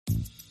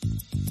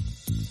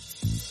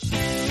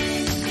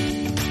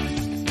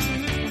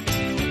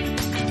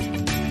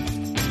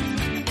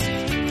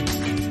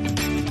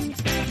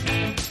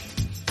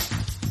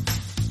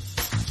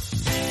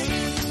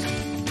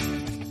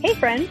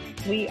friends.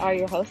 We are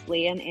your hosts,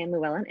 Leanne and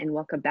Llewellyn, and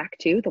welcome back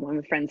to the One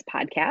with Friends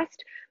podcast.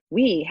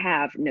 We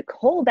have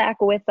Nicole back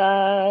with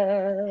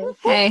us.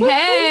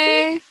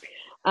 Hey.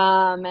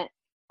 We're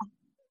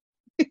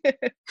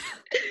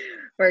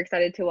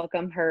excited to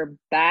welcome her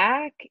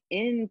back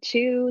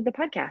into the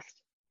podcast.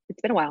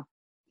 It's been a while.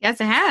 Yes,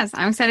 it has.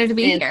 I'm excited to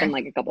be And here. It's been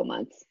like a couple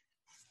months.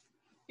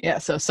 Yeah,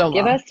 so long.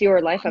 Give us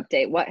your life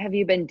update. What have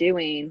you been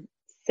doing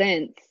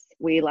since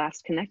we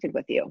last connected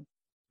with you?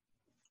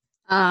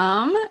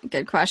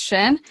 Good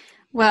question.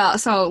 Well,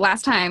 so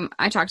last time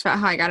I talked about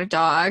how I got a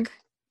dog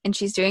and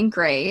she's doing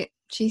great.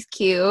 She's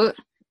cute.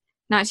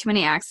 Not too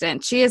many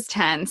accidents. She is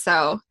 10,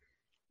 so,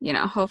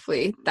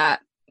 hopefully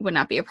that would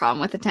not be a problem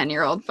with a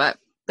 10-year-old, but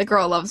the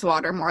girl loves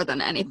water more than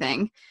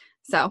anything.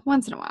 So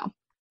once in a while,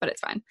 but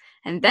it's fine.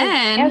 And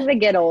then as they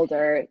get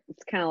older,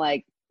 it's kind of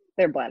like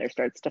their bladder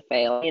starts to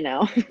fail,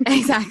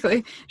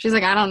 Exactly. She's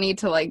like, I don't need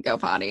to go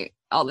potty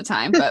all the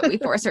time, but we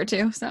force her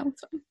to, so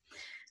it's fine.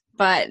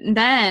 But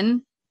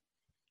then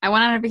I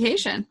went on a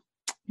vacation.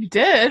 You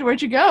did?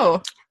 Where'd you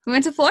go? We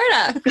went to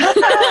Florida.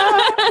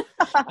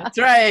 That's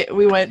right.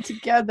 We went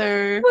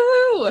together.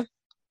 Woo!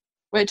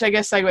 Which I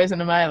guess segues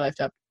into my life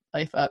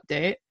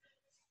update.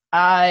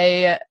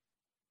 I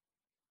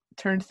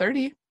turned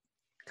 30 a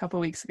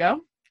couple weeks ago.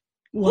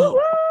 Whoa.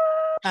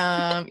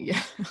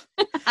 Yeah.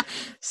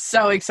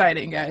 So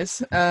exciting,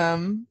 guys.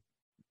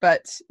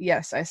 But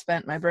yes, I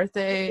spent my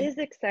birthday It is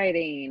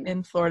exciting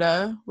in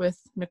Florida with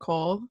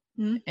Nicole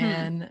Mm-hmm.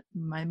 and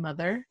my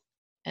mother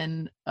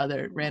and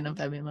other random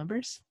family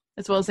members,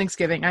 as well as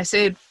Thanksgiving. I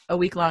stayed a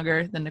week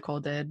longer than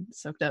Nicole did,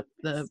 soaked up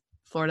the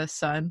Florida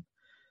sun,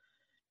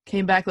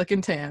 came back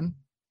looking tan.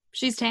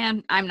 She's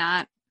tan. I'm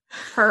not.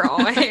 Her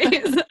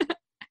always. But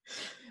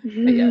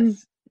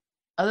yes.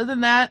 Other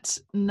than that,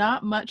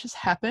 not much has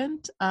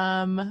happened.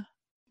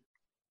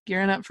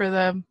 Gearing up for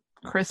the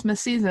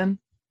Christmas season.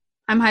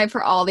 I'm hyped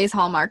for all these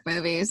Hallmark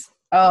movies.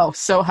 Oh,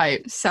 so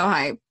hyped. So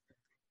hyped.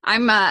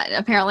 I'm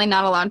apparently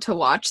not allowed to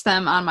watch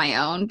them on my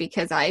own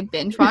because I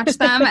binge watch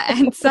them,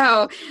 and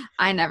so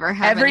I never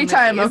have Every any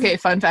time, movies. okay,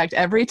 fun fact,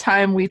 every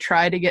time we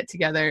try to get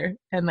together,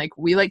 and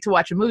we like to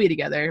watch a movie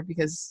together,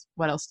 because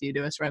what else do you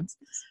do as friends?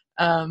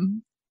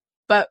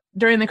 But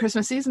during the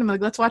Christmas season, I'm like,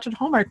 let's watch a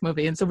Hallmark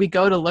movie. And so we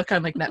go to look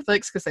on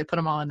Netflix, because they put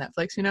them all on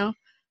Netflix,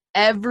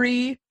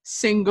 Every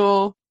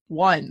single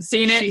one.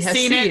 Seen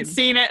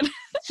it.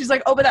 She's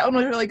like, oh, but that one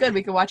was really good.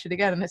 We could watch it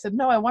again. And I said,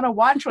 no, I want to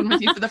watch one with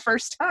you for the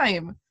first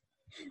time.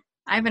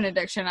 I have an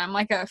addiction. I'm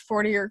like a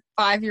 40 or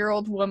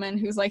 5-year-old woman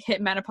who's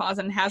hit menopause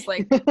and has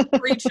 3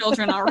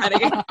 children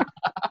already.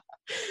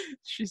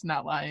 She's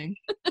not lying.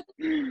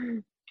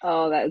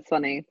 Oh, that's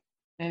funny.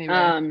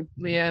 Anyway,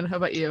 Leanne, how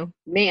about you?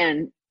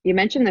 Man, you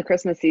mentioned the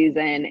Christmas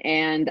season,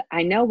 and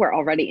I know we're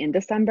already in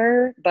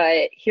December,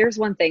 but here's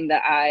one thing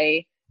that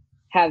I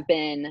have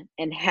been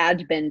and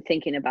had been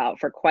thinking about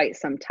for quite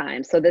some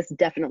time. So this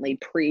definitely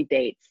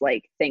predates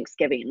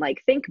Thanksgiving.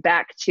 Think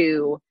back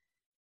to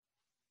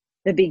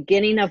the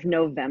beginning of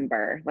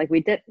November. We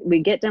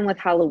get done with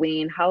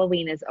Halloween.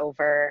 Halloween is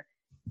over,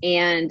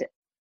 and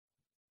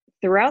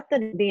throughout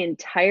the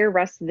entire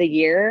rest of the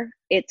year,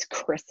 it's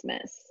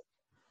Christmas.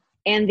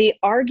 And the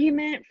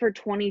argument for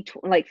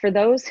 2020, for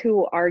those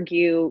who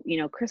argue,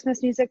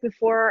 Christmas music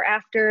before or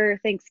after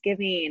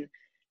Thanksgiving,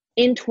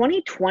 in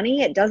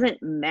 2020, it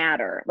doesn't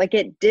matter.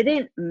 It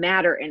didn't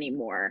matter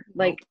anymore.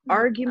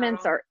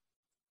 Arguments are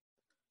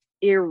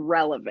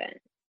irrelevant.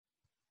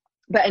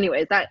 But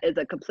anyways, that is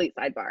a complete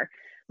sidebar.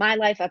 My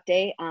life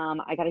update,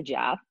 I got a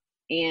job.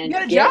 And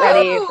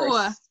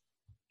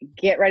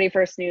get ready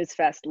for Snooze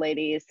Fest,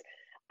 ladies.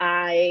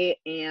 I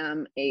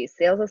am a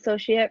sales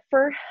associate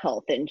for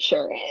health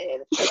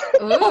insurance.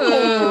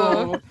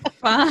 Ooh,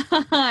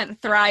 fun.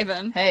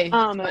 Thriving. Hey,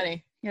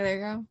 funny. Yeah, there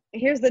you go.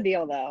 Here's the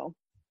deal, though.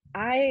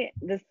 My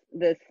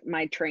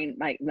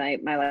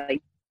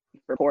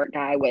report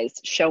guy was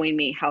showing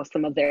me how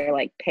some of their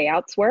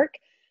payouts work.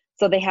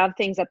 So they have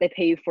things that they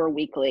pay you for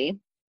weekly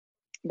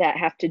that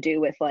have to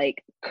do with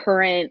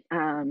current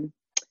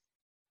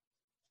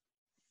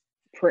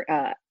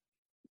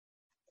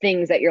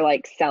things that you're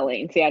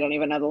selling. See, I don't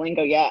even know the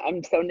lingo yet.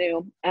 I'm so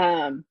new.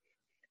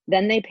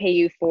 Then they pay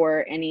you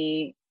for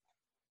any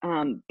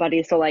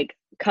buddies. So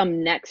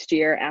come next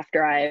year,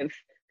 after I've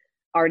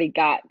already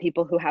got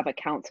people who have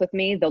accounts with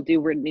me, they'll do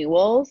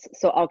renewals.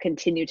 So I'll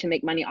continue to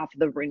make money off of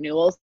the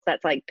renewals.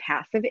 That's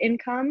passive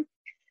income.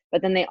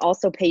 But then they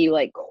also pay you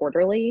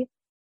quarterly.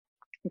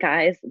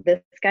 Guys,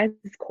 this guy's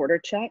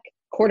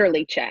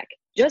quarterly check,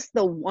 just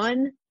the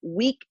 1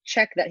 week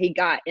check that he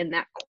got in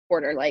that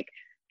quarter,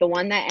 the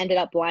one that ended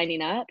up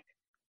lining up,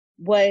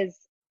 was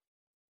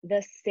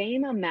the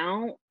same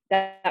amount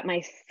that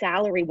my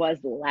salary was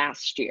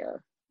last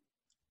year.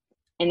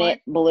 And What?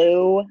 It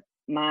blew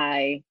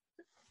my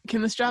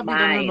Can this job be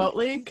done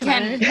remotely? Do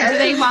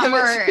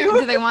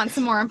they want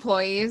some more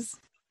employees?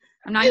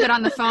 I'm not good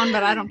on the phone,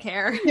 but I don't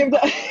care.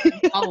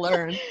 I'll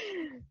learn.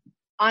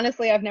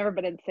 Honestly, I've never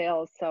been in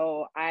sales,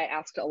 so I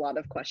asked a lot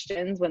of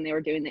questions when they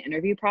were doing the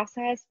interview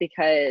process,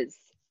 because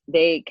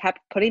they kept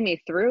putting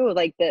me through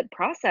the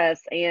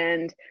process,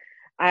 and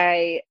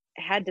I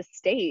had to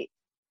state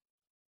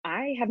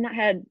I have not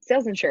had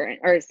sales insurance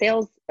or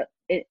sales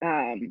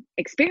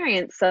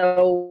experience.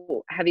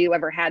 So have you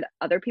ever had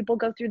other people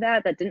go through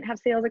that didn't have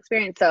sales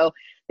experience? So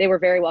they were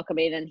very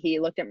welcoming, and he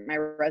looked at my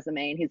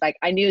resume and he's like,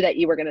 I knew that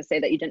you were going to say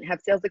that you didn't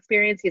have sales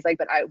experience. He's like,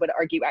 but I would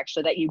argue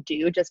actually that you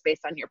do, just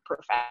based on your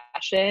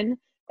profession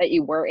that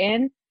you were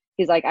in.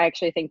 He's like, I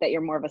actually think that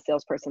you're more of a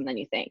salesperson than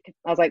you think.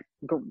 I was like,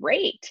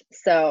 great.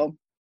 So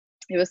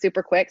it was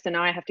super quick. So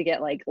now I have to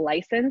get like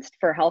licensed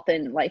for health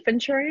and life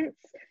insurance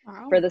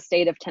for the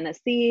state of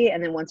Tennessee.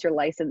 And then once you're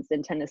licensed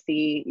in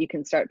Tennessee, you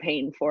can start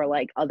paying for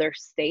like other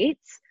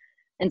states.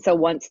 And so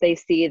once they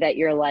see that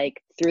you're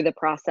like through the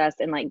process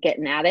and like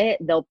getting at it,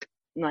 they'll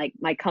like,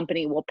 my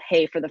company will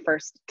pay for the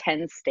first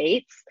 10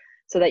 states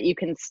so that you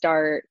can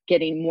start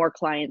getting more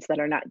clients that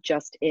are not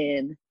just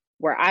in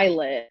where I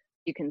live.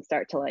 You can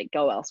start to like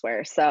go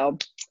elsewhere. So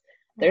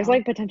there's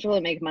like potential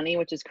to make money,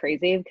 which is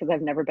crazy because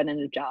I've never been in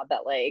a job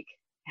that like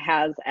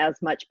has as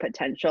much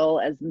potential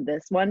as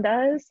this one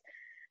does.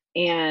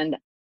 And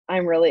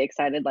I'm really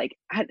excited. Like,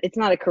 it's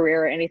not a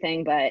career or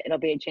anything, but it'll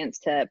be a chance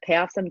to pay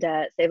off some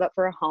debt, save up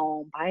for a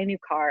home, buy a new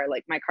car.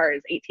 Like, my car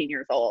is 18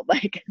 years old.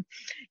 Like,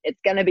 it's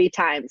going to be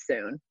time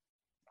soon.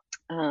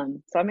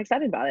 So I'm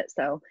excited about it.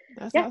 So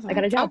That's yeah, awesome. I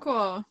got a job. Oh,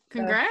 cool.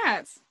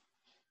 Congrats.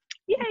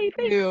 Yay,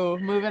 thanks. You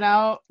moving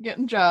out,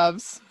 getting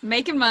jobs.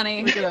 Making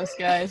money. Look at us,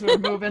 guys. We're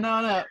moving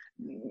on up.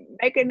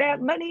 Making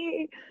that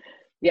money.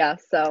 Yeah.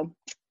 So,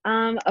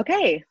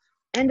 okay.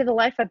 End of the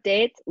life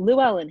updates.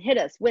 Llewellyn, hit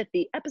us with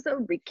the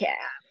episode recap.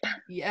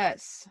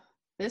 Yes.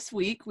 This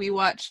week we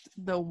watched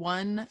the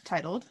one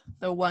titled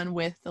The One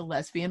with the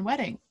Lesbian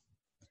Wedding.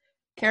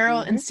 Carol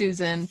and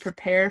Susan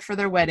prepare for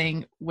their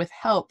wedding with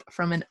help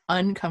from an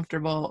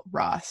uncomfortable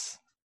Ross.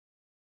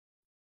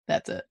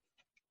 That's it.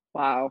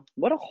 Wow.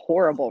 What a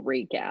horrible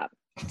recap.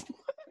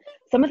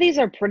 Some of these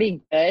are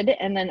pretty good,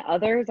 and then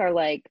others are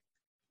like,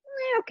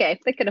 okay,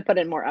 they could have put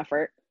in more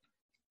effort.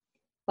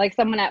 Like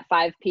someone at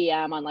 5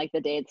 p.m. on like the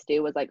day it's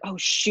due was like, oh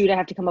shoot, I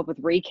have to come up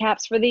with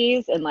recaps for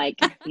these, and like,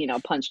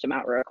 punched them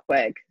out real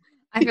quick.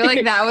 I feel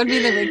like that would be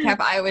the recap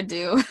I would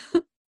do.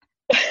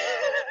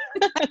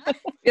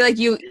 Feel like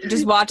you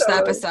just watch the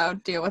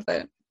episode, deal with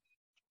it.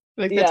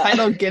 Like the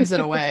title gives it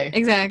away.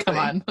 Exactly. Come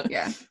on.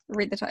 Yeah.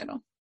 Read the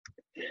title.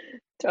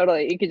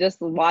 Totally. You could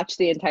just watch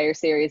the entire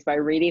series by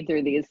reading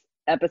through these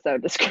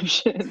episode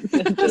descriptions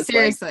and just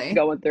seriously like,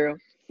 going through.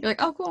 You're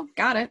like, oh cool,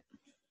 got it.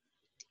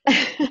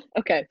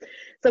 Okay.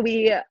 So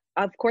we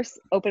of course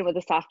open with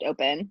a soft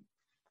open.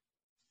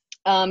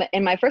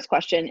 And my first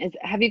question is,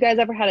 have you guys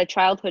ever had a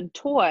childhood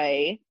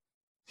toy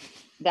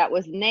that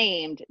was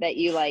named that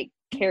you like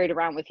carried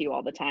around with you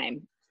all the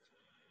time?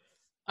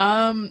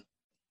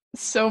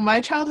 So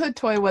my childhood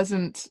toy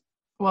wasn't,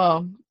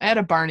 well, I had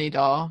a Barney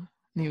doll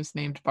and he was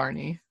named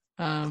Barney.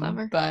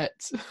 Clever. But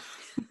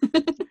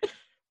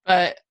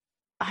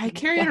I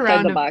carried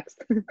around the box.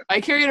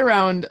 I carried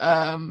around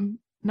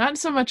not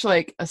so much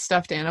like a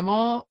stuffed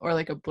animal or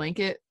like a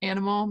blanket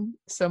animal,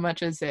 so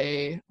much as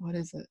like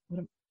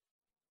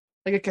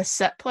a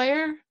cassette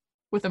player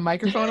with a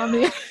microphone on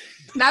the end.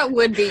 That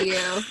would be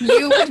you.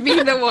 You would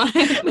be the one.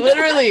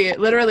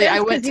 Literally, I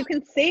went. You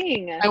can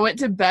sing. I went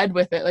to bed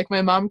with it. Like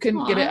my mom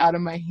couldn't get it Aww. out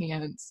of my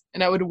hands,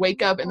 and I would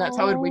wake up, and that's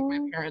how I would wake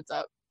my parents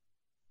up.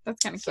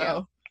 That's kind of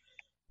cute.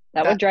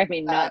 That would drive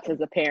me nuts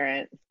as a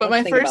parent. But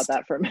Let's my think first, about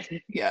that for a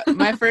minute. Yeah,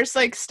 my first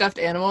like stuffed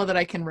animal that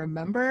I can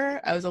remember,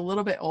 I was a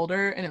little bit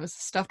older, and it was a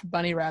stuffed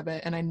bunny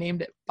rabbit, and I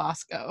named it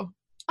Bosco.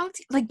 Oh,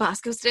 like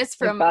Bosco Stitch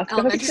from Bosco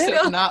elementary Stitch?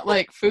 school. Not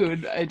like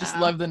food. I just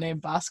love the name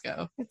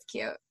Bosco. It's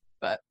cute.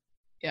 But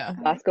yeah,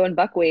 Bosco and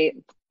buckwheat.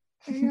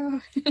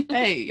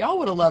 Hey, y'all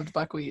would have loved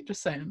buckwheat.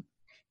 Just saying.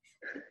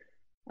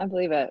 I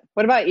believe it.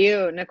 What about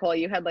you, Nicole?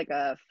 You had like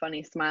a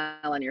funny smile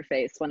on your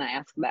face when I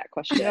asked that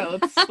question. Yeah,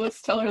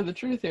 let's tell her the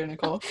truth here,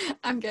 Nicole.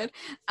 I'm good.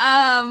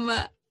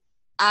 Our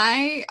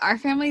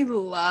family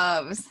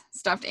loves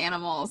stuffed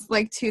animals.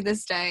 Like to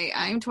this day,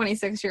 I'm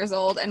 26 years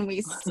old and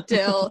we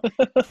still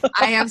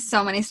I have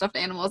so many stuffed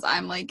animals.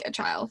 I'm like a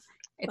child.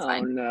 It's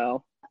fine. Oh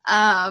no.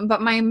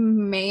 But my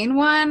main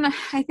one,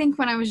 I think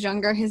when I was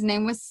younger, his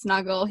name was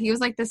Snuggle. He was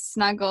like the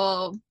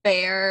Snuggle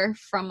bear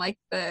from like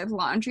the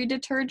laundry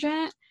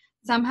detergent.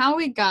 Somehow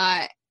I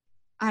got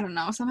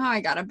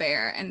a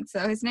bear, and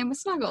so his name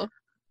was Snuggle.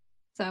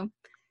 So,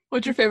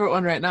 what's your favorite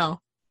one right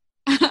now?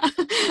 So,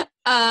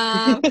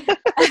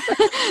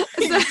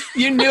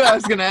 you knew I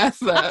was gonna ask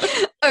that.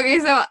 Okay,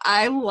 so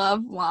I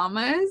love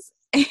llamas,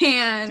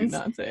 and do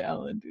not say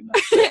Alan. Do not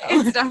say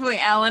Alan. It's definitely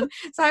Alan.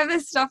 So I have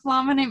this stuffed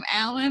llama named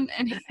Alan,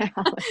 and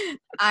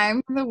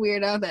I'm the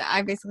weirdo that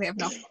I basically have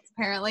no friends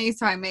apparently.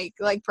 So I make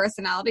like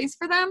personalities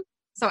for them.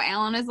 So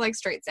Alan is like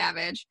straight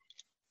savage.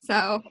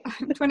 So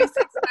I'm 26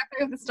 and I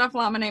play with a stuffed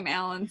llama named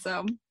Alan.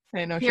 So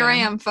hey, no here shame. I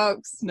am,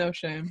 folks. No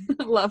shame.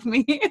 Love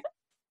me.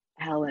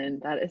 Alan,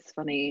 that is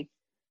funny.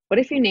 What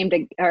if you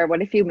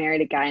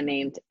married a guy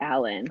named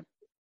Alan?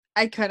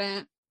 I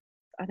couldn't.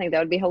 I think that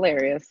would be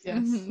hilarious. Yes.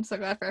 Mm-hmm. So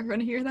glad for everyone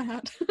to hear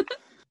that.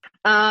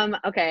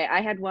 Okay,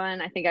 I had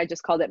one. I think I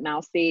just called it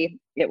Mousy.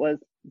 It was,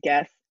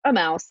 guess, a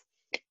mouse.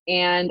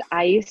 And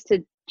I used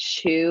to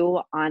chew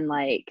on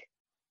like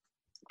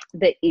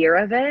the ear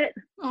of it.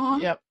 Aw.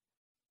 Yep.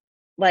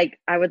 Like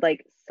I would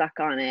like suck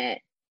on it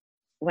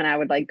when I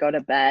would like go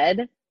to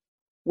bed,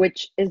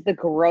 which is the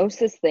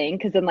grossest thing.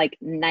 Cause then like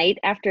night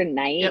after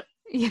night, Yep.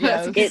 Yeah,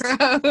 that's Yes.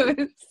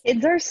 gross.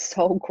 kids are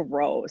so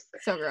gross.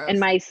 So gross. And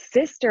my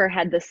sister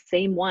had the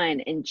same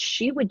one, and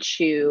she would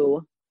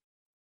chew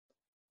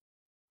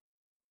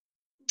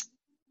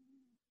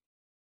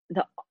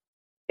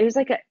it was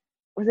like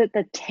was it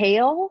the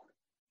tail?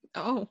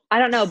 Oh. I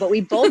don't know, but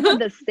we both had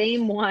the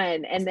same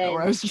one. And That's not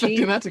where I then was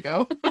expecting that to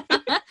go.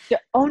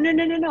 oh,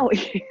 no.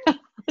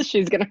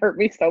 She's going to hurt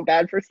me so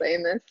bad for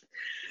saying this.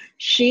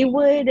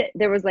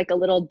 There was like a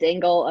little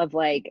dangle of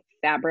like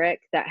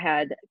fabric that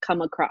had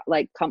come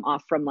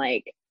off from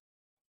like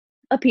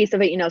a piece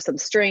of it, some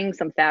string,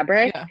 some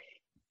fabric. Yeah.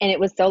 And it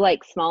was so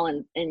like small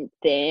and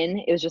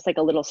thin. It was just like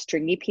a little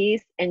stringy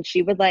piece. And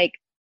she would like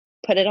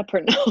put it up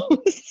her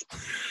nose.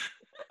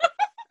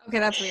 Okay,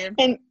 that's weird.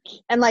 and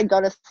like go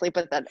to sleep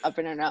with that up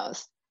in her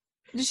nose.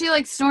 Did she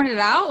like snort it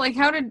out? Like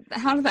how did that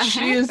happen?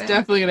 She is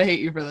definitely gonna hate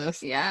you for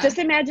this. Yeah. Just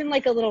imagine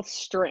like a little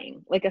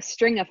string, like a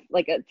string of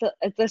like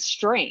it's a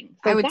string.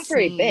 So I it's would not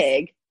very sneeze.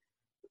 big.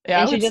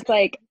 Yeah, And she just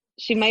like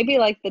she might be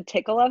like the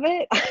tickle of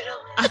it.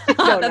 I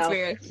don't That's know.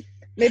 weird.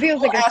 Maybe it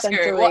was like a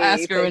sensory. We'll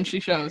ask her thing. when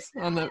she shows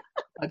on the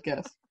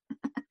podcast.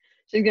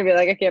 She's gonna be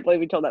like, I can't believe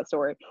you told that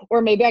story.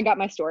 Or maybe I got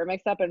my story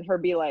mixed up, and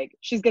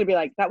she's gonna be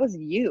like, that was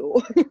you.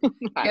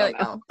 I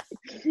don't know.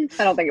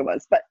 I don't think it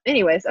was. But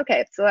anyways,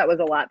 okay. So that was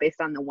a lot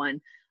based on the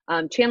one.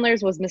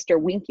 Chandler's was Mr.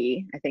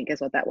 Winky, I think is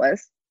what that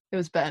was. It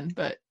was Ben,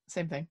 but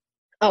same thing.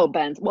 Oh,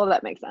 Ben's. Well,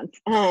 that makes sense.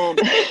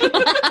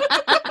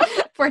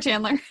 Poor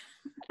Chandler.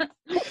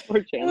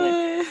 Poor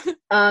Chandler.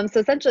 So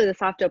essentially the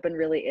soft open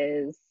really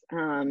is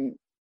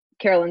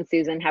Carol and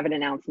Susan have an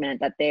announcement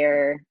that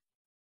they're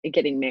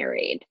getting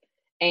married.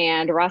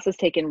 And Ross is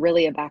taken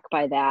really aback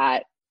by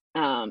that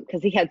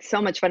because he had so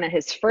much fun at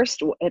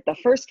the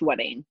first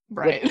wedding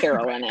with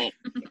Carol in it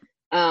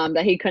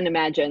that he couldn't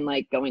imagine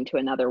like going to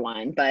another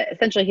one. But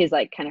essentially he's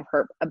like kind of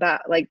hurt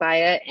about like by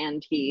it,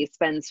 and he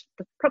spends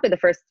probably the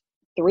first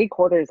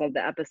 3/4 of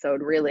the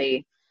episode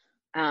really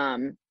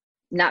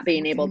not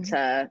being able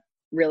to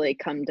really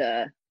come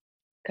to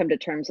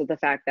terms with the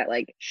fact that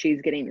like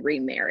she's getting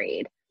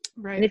remarried.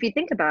 Right. And if you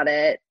think about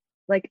it,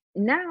 like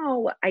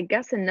now I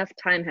guess enough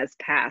time has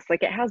passed.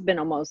 Like it has been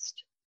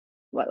almost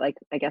I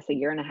guess a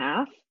year and a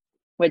half,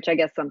 which I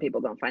guess some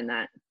people don't find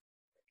that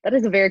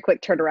is a very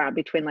quick turnaround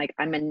between like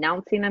I'm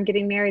announcing I'm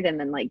getting married and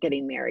then like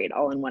getting married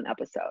all in one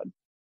episode.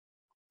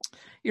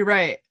 You're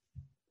right.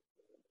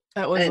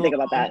 That was I didn't think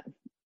about that. A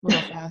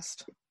little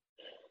fast.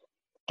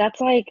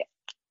 That's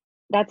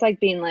like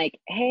being like,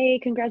 hey,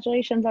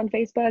 congratulations on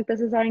Facebook. This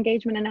is our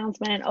engagement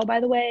announcement. Oh, by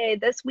the way,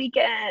 this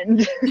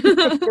weekend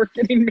we're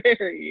getting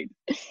married.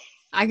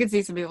 I could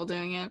see some people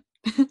doing it.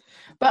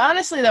 But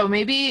honestly, though,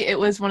 maybe it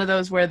was one of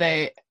those where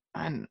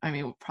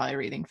we're probably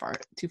reading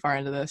too far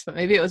into this, but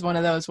maybe it was one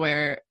of those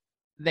where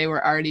they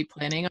were already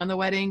planning on the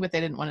wedding, but they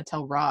didn't want to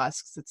tell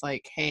Ross because it's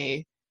like,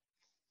 hey,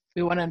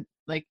 we want to,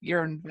 like,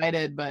 you're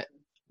invited, but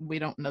we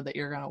don't know that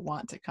you're going to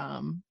want to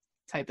come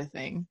type of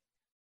thing.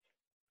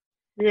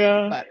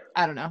 Yeah. But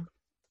I don't know.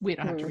 We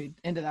don't have to read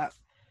into that.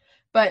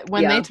 But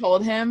when they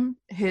told him,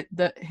 hit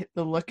the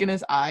look in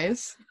his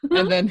eyes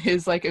and then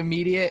his like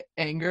immediate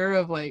anger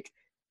of like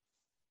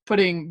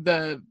putting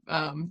the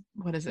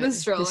what is it? The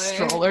stroller. His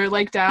stroller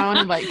like down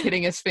and like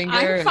hitting his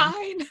finger. I'm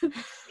fine.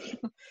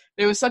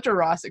 It was such a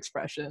Ross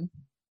expression.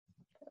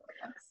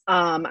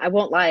 I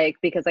won't lie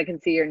because I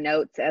can see your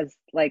notes as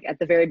like at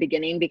the very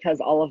beginning because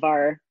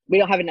we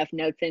don't have enough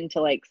notes in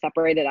to like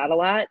separate it out a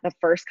lot. The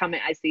first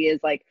comment I see is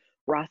like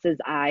Ross's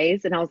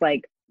eyes, and I was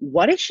like,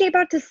 what is she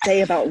about to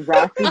say about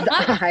Ross's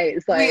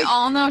eyes? Like we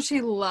all know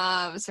she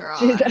loves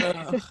Ross.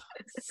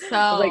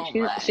 So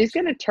like she's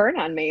gonna turn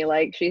on me.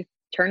 Like she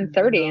turned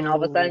 30 and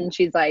all of a sudden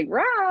she's like,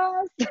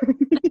 Ross.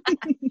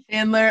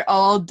 Chandler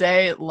all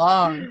day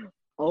long.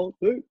 All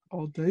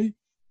day.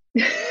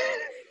 You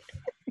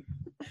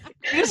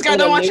just got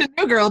done watching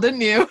New Girl,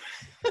 didn't you?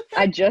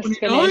 I just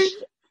finished.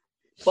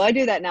 Well, I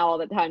do that now all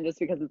the time just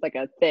because it's like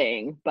a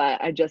thing,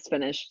 but I just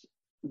finished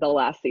the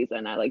last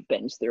season. I like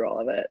binged through all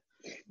of it.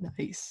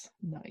 Nice.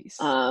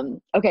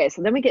 Okay,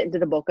 so then we get into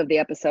the bulk of the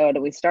episode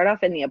and we start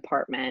off in the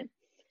apartment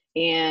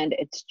and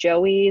it's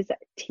Joey's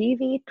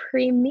TV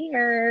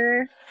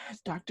premiere.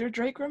 Dr.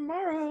 Drake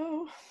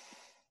Ramore.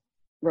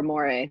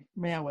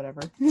 Yeah,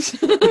 whatever.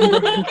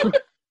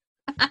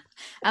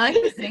 I like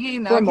the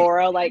singing though.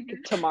 Remora, like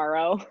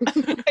tomorrow.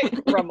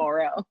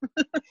 Remoro.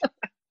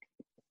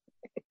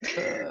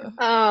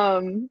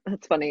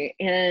 That's funny.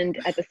 And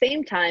at the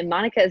same time,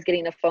 Monica is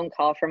getting a phone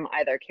call from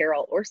either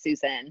Carol or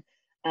Susan,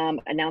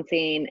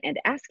 announcing and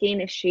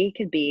asking if she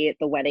could be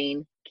the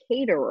wedding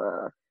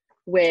caterer,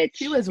 which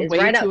she was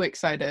way too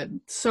excited.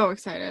 So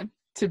excited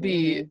to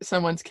be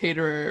someone's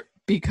caterer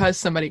because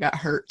somebody got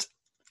hurt.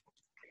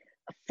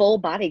 A full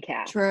body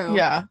cast. True.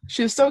 Yeah.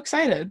 She was so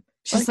excited.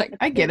 She's like,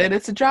 I get it.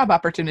 It's a job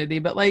opportunity,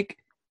 but like,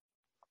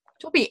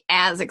 don't be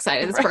as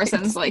excited. This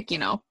person's like,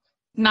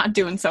 not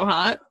doing so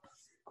hot.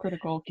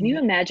 Critical. Can you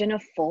imagine a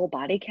full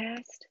body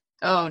cast?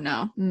 Oh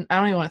no. I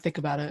don't even want to think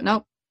about it.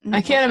 Nope.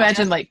 I can't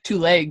imagine like 2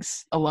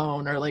 legs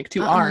alone or like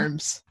 2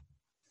 arms.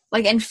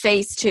 Like and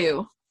face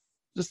too.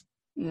 Just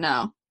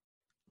no.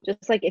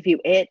 Just like if you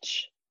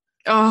itch.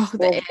 Oh,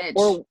 the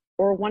itch.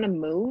 Or want to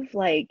move,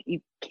 like you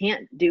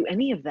can't do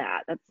any of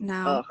that. That's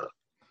no. Ugh.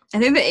 I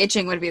think the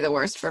itching would be the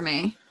worst for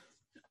me.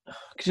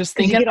 Just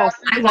thinking you get all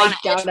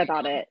psyched out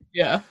about it.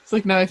 Yeah. It's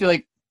like now I feel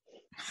like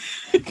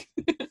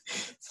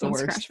it's the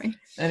worst. Scratch me.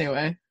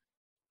 Anyway.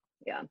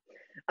 Yeah.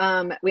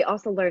 We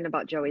also learned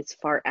about Joey's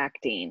fart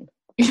acting.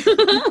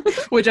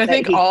 Which I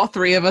think all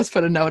 3 of us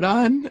put a note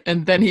on,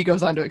 and then he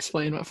goes on to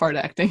explain what fart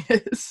acting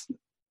is.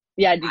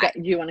 Yeah, do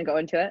you want to go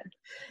into it?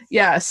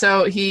 Yeah,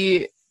 so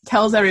he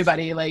tells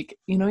everybody, like,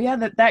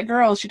 that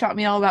girl, she taught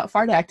me all about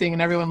fart acting,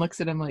 and everyone looks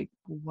at him like,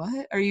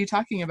 what are you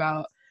talking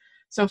about?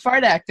 So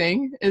fart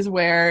acting is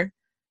where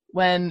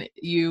when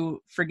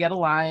you forget a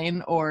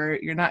line or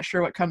you're not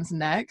sure what comes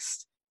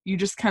next, you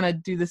just kind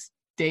of do this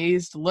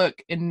dazed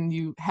look and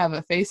you have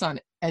a face on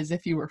as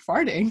if you were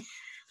farting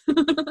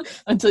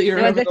until you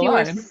remember the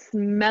line. As if you were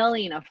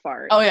smelling a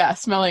fart. Oh yeah,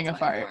 smelling a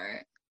fart.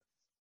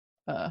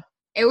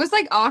 It was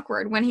like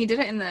awkward when he did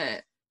it in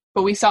the...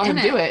 But we saw him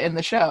do it in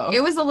the show.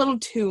 It was a little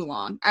too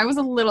long. I was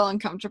a little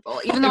uncomfortable,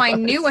 even though I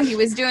knew what he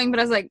was doing, but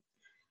I was like,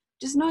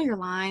 just know your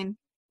line.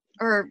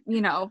 Or,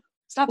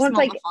 stop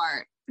smelling a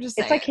fart. Just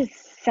say it's like his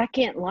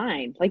second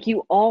line. Like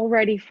you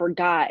already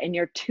forgot and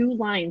you're 2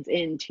 lines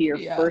into your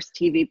first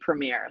TV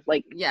premiere.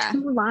 Like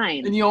 2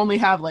 lines. And you only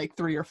have like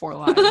 3 or 4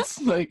 lines.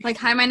 Like,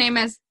 hi, my name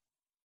is,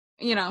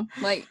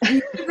 like,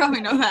 you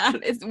probably know that.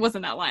 It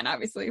wasn't that line,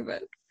 obviously,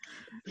 but.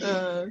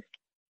 But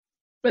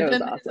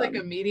then awesome. It's like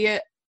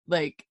immediate,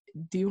 like,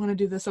 do you want to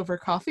do this over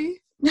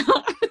coffee?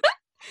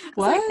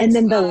 What? And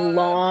then the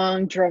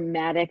long,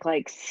 dramatic,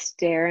 like,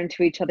 stare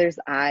into each other's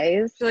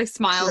eyes. She, like,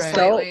 smiles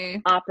slightly.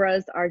 So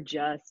operas are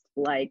just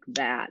like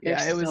that. They're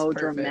so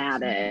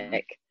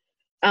dramatic.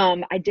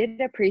 I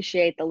did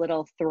appreciate the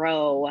little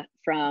throw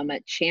from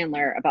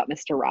Chandler about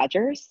Mr.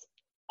 Rogers.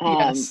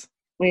 Yes.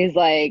 When he's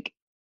like,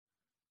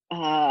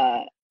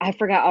 I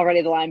forgot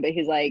already the line, but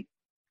he's like,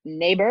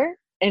 neighbor.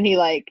 And he,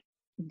 like,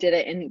 did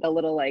it in the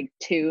little, like,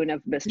 tune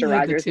of Mr.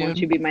 Rogers, won't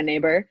you be my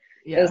neighbor?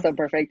 Yeah. It was so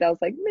perfect. I was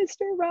like,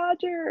 Mr.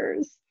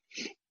 Rogers.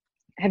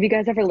 Have you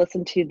guys ever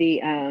listened to the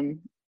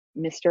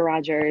Mr.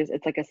 Rogers?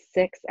 It's like a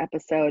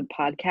 6-episode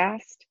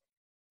podcast.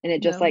 And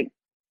it just like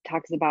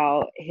talks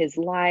about his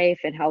life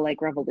and how like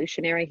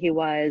revolutionary he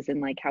was and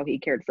like how he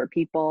cared for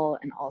people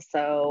and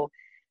also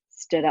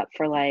stood up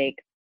for like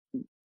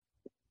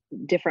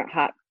different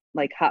hot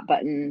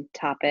button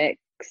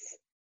topics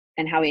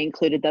and how he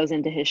included those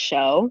into his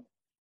show.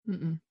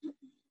 Mm-mm.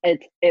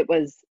 It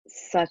was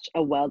such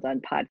a well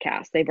done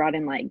podcast. They brought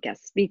in like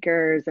guest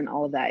speakers and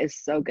all of that is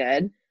so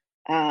good.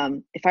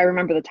 If I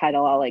remember the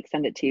title, I'll like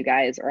send it to you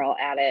guys or I'll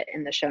add it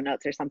in the show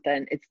notes or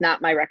something. It's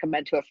not my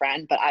recommend to a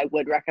friend, but I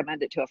would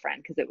recommend it to a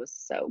friend because it was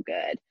so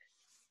good.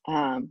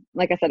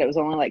 Like I said, it was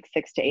only like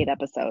 6 to 8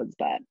 episodes,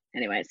 but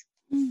anyways,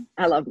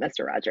 I love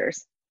Mr.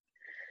 Rogers.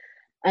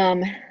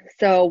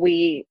 So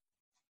we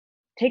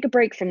take a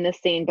break from this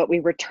scene, but we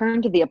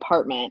return to the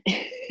apartment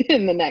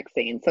in the next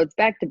scene. So it's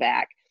back to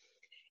back.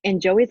 And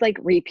Joey's like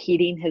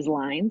repeating his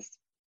lines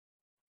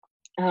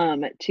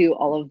to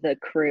all of the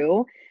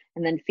crew.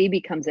 And then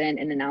Phoebe comes in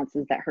and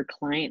announces that her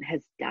client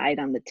has died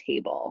on the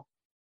table.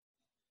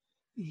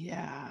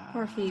 Yeah.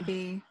 Poor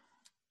Phoebe.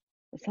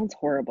 It sounds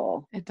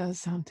horrible. It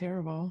does sound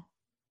terrible.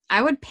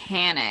 I would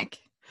panic.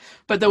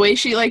 But the way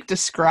she like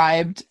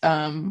described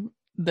the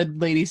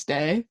lady's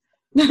day,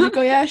 like,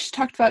 oh yeah, she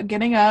talked about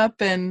getting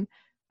up and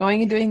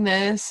going and doing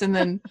this and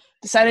then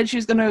decided she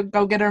was going to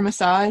go get her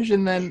massage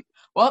and then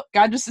well,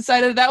 God just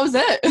decided that was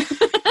it.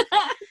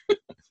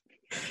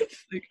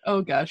 Like,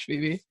 oh gosh,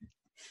 Phoebe.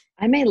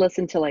 I may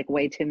listen to like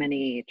way too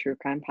many true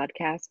crime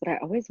podcasts, but I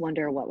always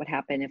wonder what would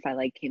happen if I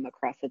like came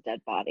across a dead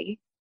body.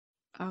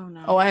 Oh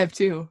no. Oh, I have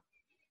too.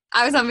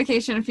 I was on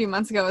vacation a few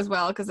months ago as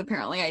well because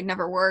apparently I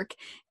never work.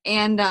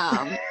 And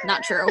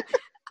not true.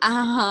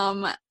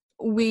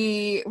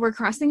 We were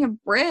crossing a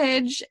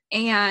bridge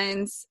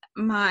and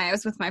I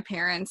was with my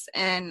parents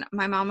and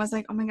my mom was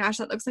like, oh my gosh,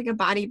 that looks like a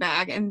body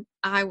bag. And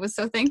I was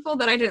so thankful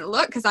that I didn't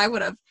look because I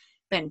would have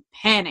been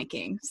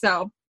panicking.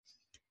 So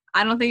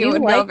I don't think it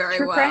would go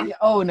very well.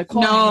 Oh,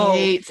 Nicole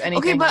hates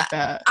anything like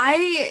that.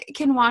 I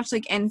can watch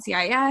like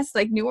NCIS,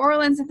 like New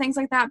Orleans and things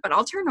like that, but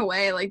I'll turn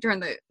away like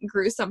during the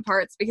gruesome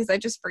parts because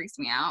it just freaks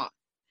me out.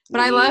 But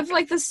I love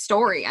like the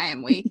story. I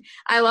am weak.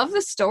 I love the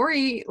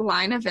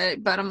storyline of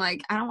it, but I'm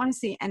like, I don't want to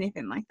see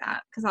anything like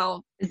that because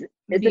I'll. Is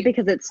it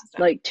because it's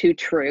like too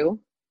true?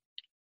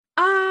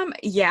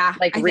 Yeah.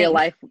 Like real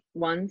life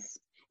ones.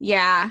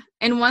 Yeah,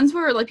 and ones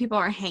where like people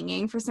are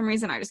hanging for some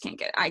reason, I just can't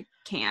get. I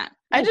can't.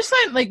 I just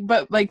find like,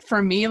 but like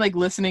for me, like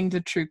listening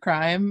to true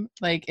crime,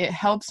 like it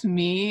helps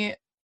me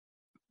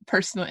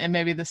personally, and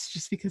maybe this is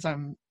just because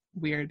I'm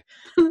weird,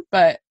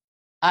 but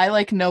I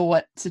like know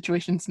what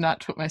situations not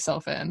to put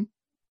myself in.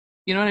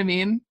 You know what I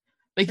mean?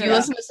 Like Sure. you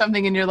listen to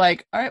something and you're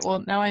like, all right,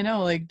 well now I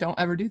know, like don't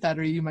ever do that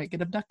or you might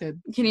get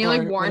abducted. Can you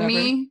like warn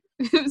me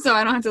so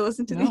I don't have to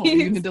listen to No, these?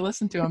 you need to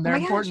listen to them. They're my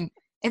gosh. important.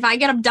 If I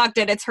get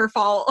abducted, it's her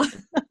fault.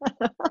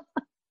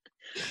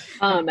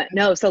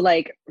 No, so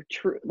like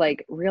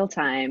like real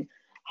time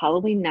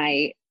Halloween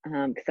night,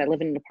 because I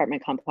live in an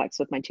apartment complex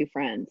with my two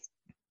friends.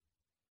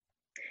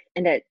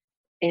 And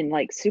in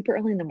like super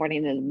early in the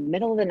morning, in the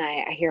middle of the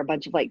night, I hear a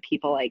bunch of like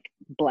people like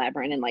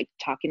blabbering and like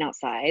talking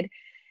outside.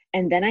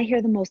 And then I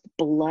hear the most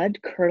blood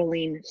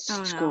curdling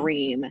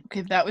scream.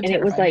 Okay, that would and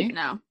it was terrify like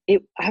me. No.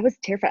 I was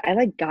terrified. I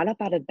like got up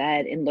out of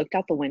bed and looked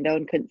out the window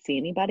and couldn't see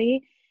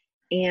anybody.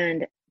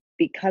 And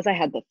because I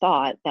had the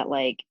thought that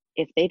like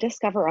if they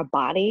discover a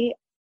body,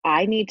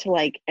 I need to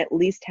like at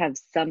least have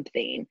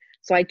something.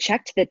 So I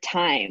checked the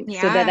time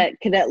so that I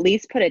could at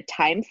least put a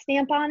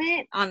timestamp on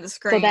it on the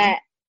screen. so that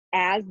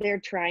as they're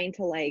trying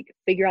to like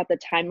figure out the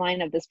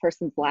timeline of this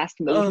person's last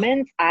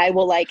movements, I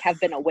will like have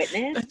been a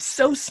witness. That's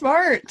so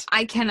smart.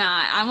 I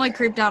cannot. I'm like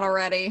creeped out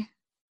already.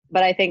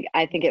 But I think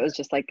it was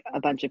just like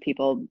a bunch of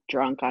people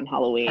drunk on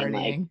Halloween,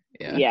 Partying.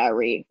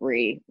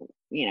 like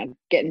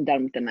getting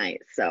done with the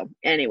night. So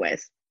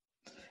anyways,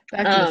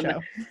 back to the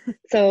show.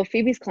 So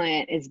Phoebe's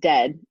client is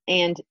dead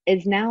and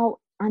is now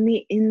on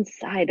the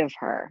inside of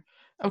her.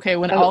 Okay,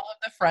 when all of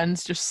the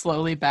friends just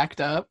slowly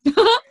backed up.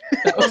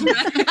 That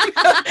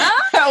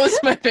was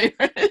my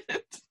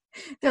favorite.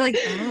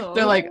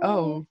 They're like,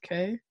 oh,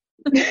 okay.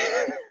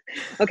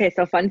 Okay,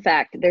 so fun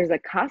fact, there's a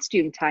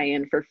costume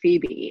tie-in for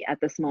Phoebe at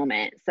this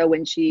moment. So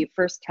when she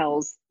first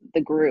tells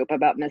the group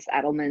about Miss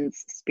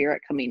Adelman's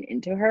spirit coming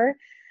into her,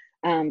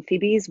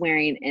 Phoebe's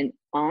wearing an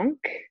ankh,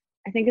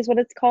 I think is what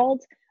it's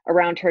called,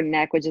 around her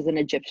neck, which is an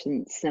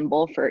Egyptian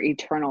symbol for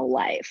eternal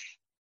life.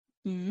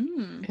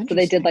 So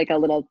they did like a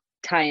little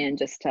tie-in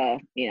just to,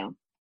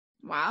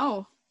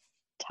 wow,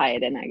 tie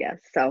it in, I guess.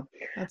 So,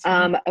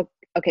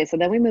 okay, so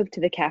then we moved to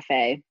the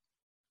cafe.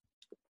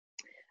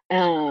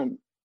 I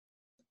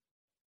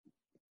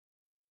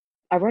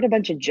wrote a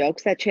bunch of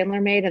jokes that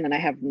Chandler made, and then I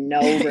have no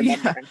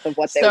remembrance of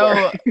what they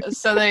were.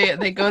 So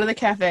they go to the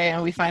cafe,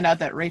 and we find out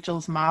that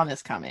Rachel's mom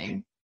is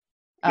coming.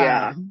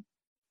 Yeah.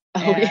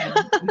 We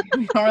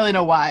don't really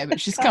know why,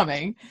 but she's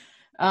coming.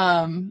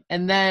 And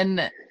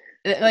then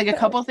like a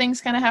couple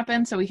things kind of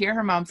happen. So we hear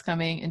her mom's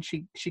coming, and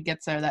she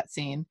gets there, that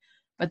scene.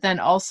 But then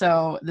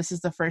also, this is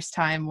the first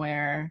time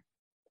where,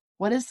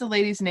 what is the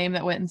lady's name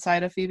that went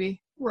inside of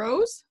Phoebe?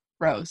 Rose.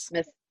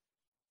 Miss.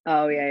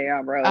 Oh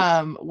yeah,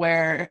 Rose.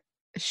 Where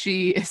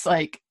she is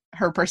like,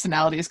 her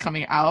personality is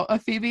coming out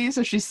of Phoebe.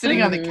 So she's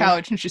sitting on the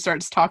couch and she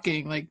starts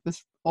talking like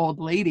this old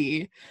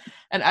lady.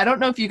 And I don't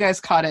know if you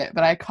guys caught it,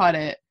 but I caught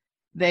it.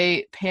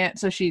 They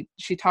so she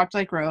talked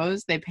like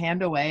Rose. They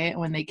panned away, and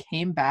when they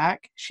came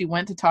back, she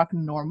went to talk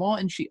normal,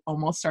 and she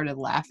almost started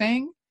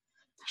laughing.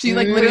 She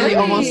like literally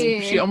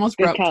almost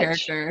broke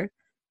character,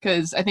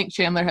 because I think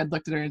Chandler had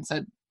looked at her and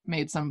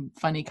made some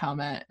funny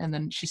comment, and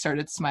then she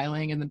started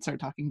smiling and then started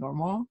talking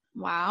normal.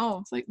 Wow,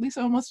 it's like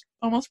Lisa almost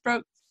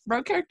broke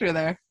character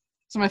there.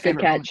 It's my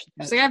favorite catch.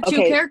 So you have two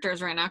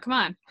characters right now. Come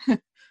on.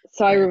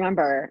 So I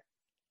remember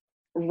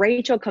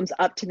Rachel comes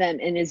up to them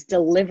and is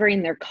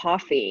delivering their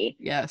coffee.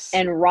 Yes.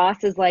 And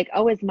Ross is like,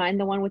 "Oh, is mine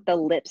the one with the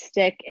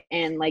lipstick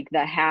and like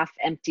the half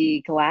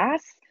empty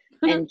glass?"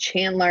 And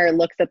Chandler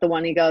looks at the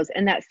one, he goes,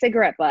 "And that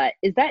cigarette butt,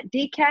 is that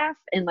decaf?"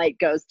 And like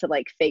goes to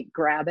like fake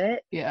grab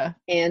it. Yeah.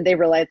 And they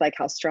realize like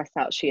how stressed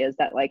out she is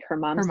that like her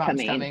mom's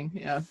coming.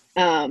 Yeah.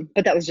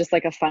 But that was just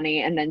like a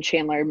funny. And then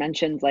Chandler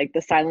mentions like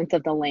the silence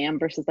of the lamb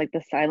versus like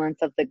the silence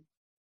of the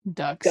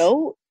ducks.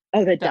 Goat?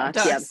 Oh, the ducks.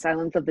 Ducks. Yeah, the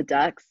silence of the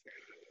ducks.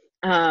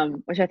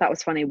 Which I thought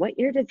was funny. What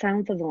year did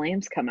Silence of the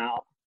Lambs come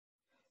out?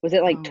 Was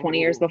it like 20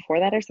 years before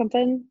that or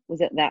something?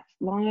 Was it that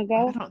long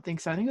ago? I don't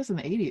think so. I think it was in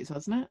the 80s,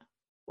 wasn't it?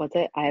 Was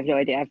it? I have no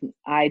idea.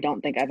 I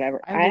don't think I have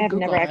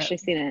never actually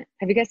seen it.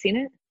 Have you guys seen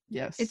it?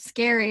 Yes. It's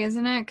scary,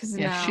 isn't it? Because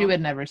she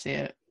would never see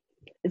it.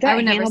 Is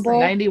that Hannibal?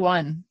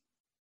 91.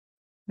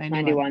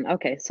 91.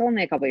 Okay, so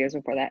only a couple years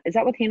before that. Is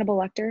that with Hannibal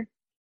Lecter?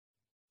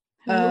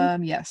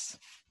 Yes.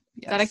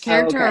 Is that a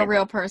character or a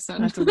real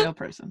person? That's a real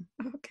person.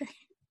 Okay.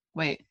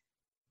 Wait.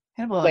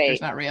 Hannibal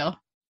Lecter's not real.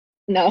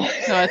 No.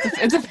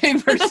 It's a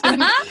fake person.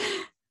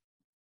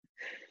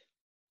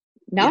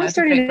 Now I'm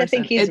starting to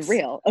think he's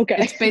real. Okay.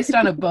 It's based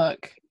on a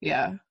book.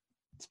 Yeah.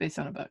 It's based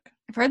on a book.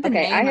 I've heard the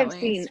name.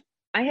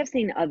 I have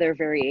seen other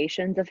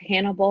variations of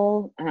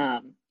Hannibal.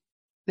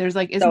 There's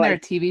like, isn't there a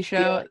TV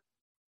show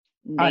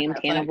named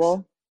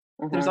Hannibal?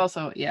 There's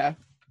also,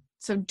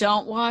 So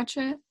don't watch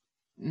it.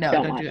 No,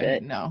 don't watch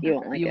it. No, you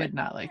won't like it. You would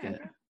not like it.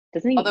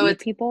 Doesn't he eat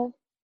people?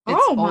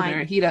 It's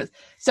older. He does.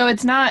 So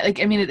it's not like,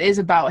 I mean, it is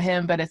about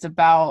him, but it's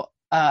about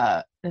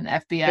an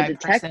FBI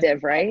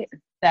detective, right?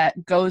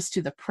 That goes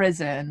to the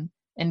prison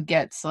and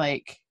gets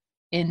like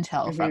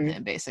intel from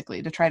him,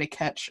 basically, to try to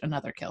catch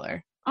another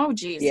killer. Oh,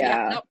 geez.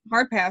 Yeah. Nope.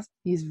 Hard pass.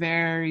 He's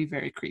very,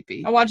 very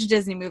creepy. I'll watch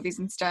Disney movies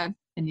instead.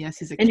 And yes,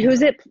 he's a And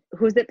killer.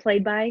 who's it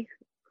played by?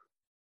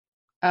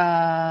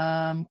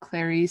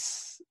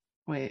 Clarice.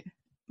 Wait.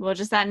 Well,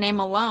 just that name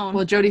alone.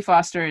 Well, Jodie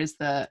Foster is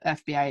the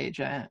FBI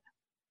agent.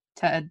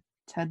 Ted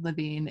Ted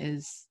Levine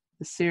is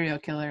the serial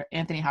killer,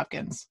 Anthony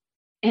Hopkins.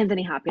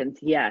 Anthony Hopkins,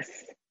 yes.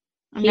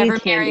 I'm He never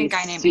can marrying be a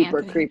guy named super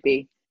Anthony.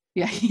 creepy.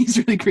 Yeah, he's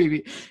really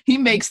creepy. He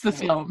makes the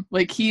film.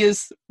 Like, he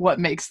is what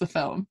makes the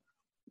film.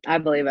 I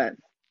believe it.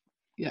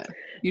 Yeah,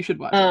 you should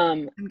watch it.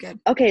 I'm good.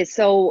 Okay,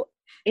 so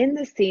in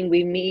the scene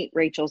we meet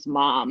Rachel's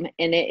mom,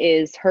 and it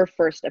is her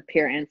first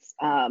appearance.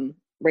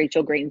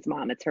 Rachel Green's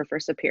mom. It's her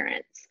first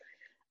appearance.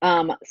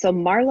 So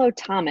Marlo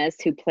Thomas,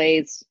 who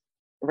plays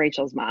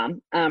Rachel's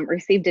mom,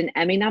 received an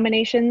Emmy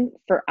nomination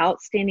for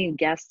Outstanding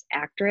Guest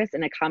Actress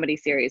in a Comedy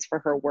Series for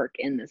her work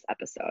in this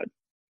episode.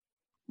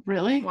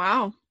 Really?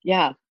 Wow.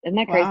 Yeah, isn't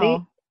that crazy?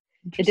 Wow.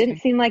 It didn't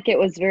seem like it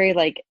was very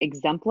like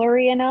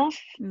exemplary enough,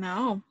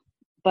 No.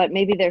 but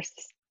maybe their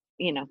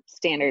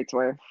standards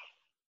were,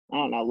 I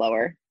don't know,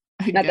 lower.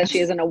 I Not that guess. she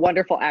isn't a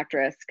wonderful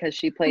actress, because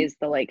she plays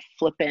the like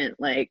flippant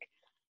like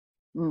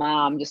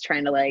mom just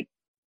trying to like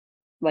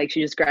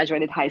she just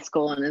graduated high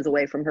school and is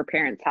away from her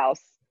parents'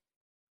 house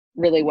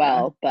really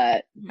well.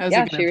 But That was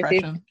yeah, a good she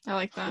received. impression. I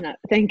like that. No,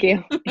 thank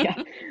you. Yeah,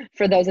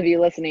 for those of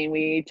you listening,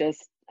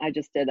 I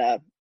just did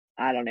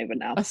I don't even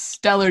know. A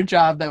stellar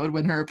job that would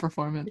win her a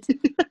performance.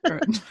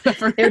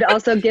 It would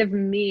also give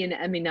me an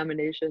Emmy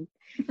nomination.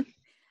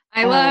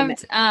 I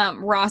loved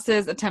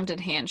Ross's attempted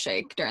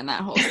handshake during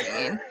that whole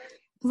scene.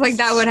 It's like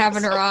that would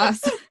happen to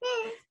Ross.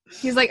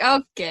 He's like,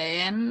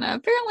 okay, and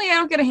apparently I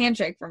don't get a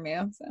handshake from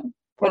you. So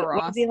poor What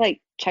Ross. did he like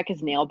check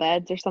his nail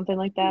beds or something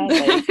like that?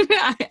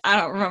 Like, I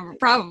don't remember.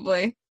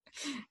 Probably.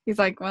 He's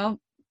like, well,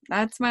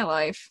 that's my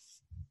life.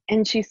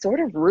 and she's sort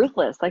of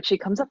ruthless. Like she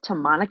comes up to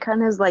Monica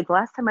and is like,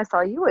 "Last time I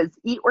saw you was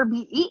eat or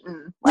be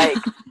eaten." Like,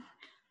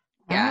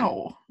 Yeah.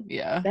 Wow.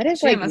 Yeah. that is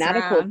She like must not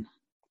a cool around.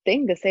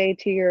 thing to say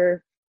to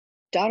your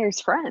daughter's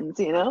friends,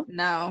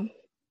 No.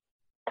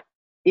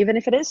 even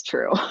if it is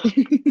true.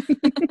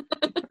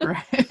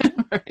 Right.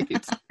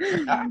 Right.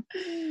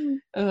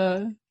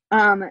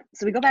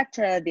 So we go back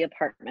to the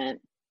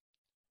apartment,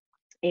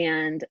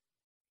 and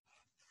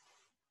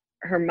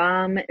her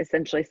mom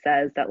essentially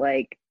says that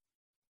like,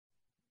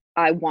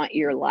 I want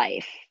your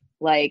life.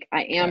 Like,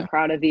 I am Yeah.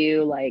 proud of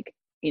you. Like,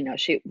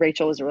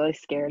 Rachel was really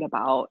scared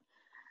about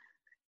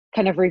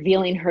kind of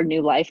revealing her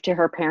new life to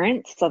her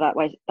parents. So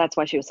that's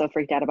why she was so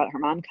freaked out about her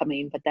mom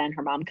coming. But then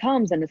her mom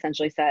comes and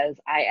essentially says,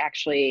 I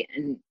actually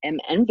am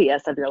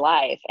envious of your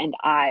life and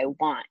I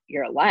want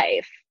your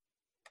life.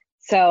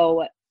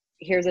 So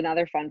here's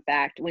another fun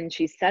fact. When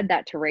she said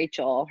that to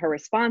Rachel, her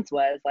response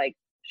was like,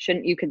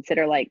 shouldn't you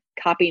consider like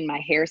copying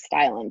my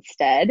hairstyle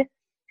instead?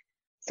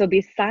 So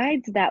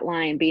besides that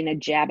line being a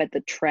jab at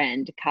the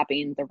trend,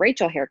 copying the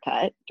Rachel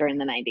haircut during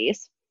the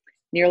 90s,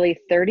 nearly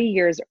 30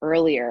 years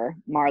earlier,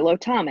 Marlo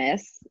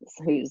Thomas,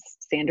 who's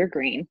Sandra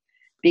Green,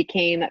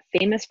 became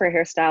famous for a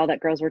hairstyle that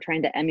girls were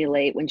trying to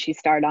emulate when she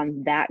starred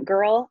on That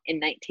Girl in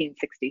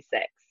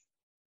 1966.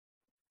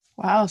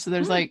 Wow. So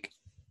there's like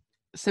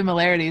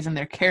similarities in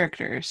their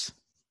characters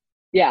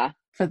Yeah.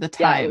 for the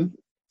Yeah, time.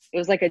 it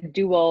was like a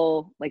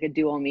dual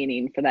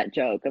meaning for that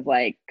joke of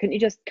like, couldn't you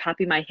just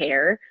copy my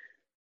hair?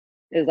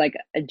 It was like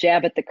a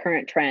jab at the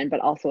current trend,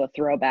 but also a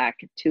throwback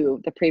to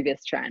the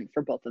previous trend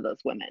for both of those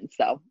women.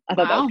 So I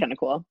thought that was Wow. kind of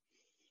cool.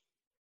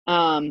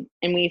 And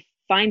we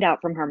find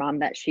out from her mom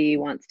that she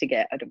wants to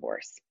get a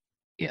divorce.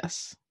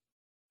 Yes.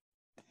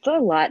 It's a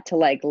lot to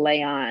like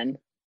lay on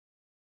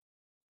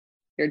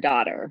your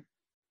daughter.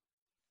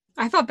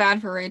 I felt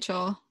bad for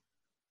Rachel.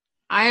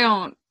 I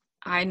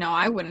know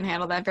I wouldn't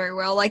handle that very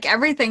well. Like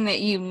everything that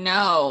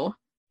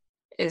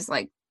is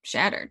like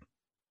shattered.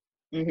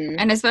 Mm-hmm.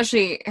 And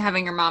especially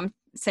having your mom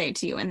say it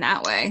to you in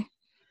that way.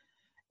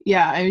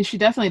 Yeah. I mean, she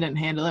definitely didn't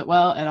handle it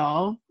well at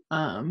all.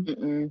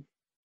 Mm-mm.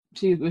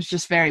 She was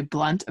just very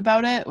blunt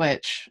about it,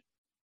 which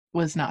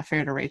was not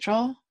fair to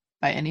Rachel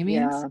by any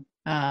means.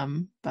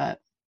 But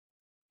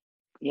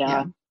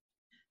Yeah.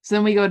 So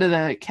then we go to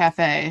the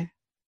cafe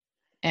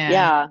and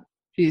Yeah.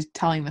 she's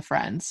telling the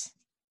friends.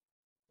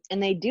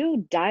 And they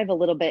do dive a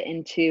little bit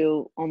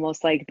into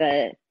almost like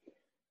the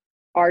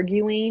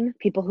arguing,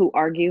 people who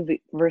argue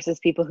versus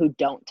people who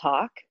don't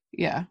talk.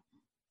 Yeah.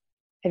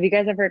 Have you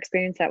guys ever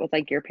experienced that with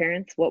like your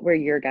parents? What were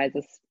your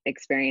guys'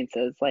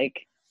 experiences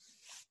like?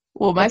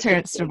 Well, my Let's just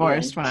parents dig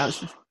divorced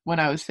in. when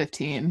I was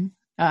 15.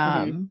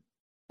 Mhm.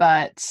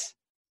 But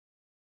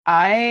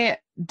I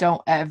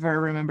don't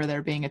ever remember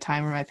there being a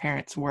time where my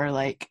parents were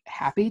like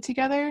happy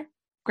together.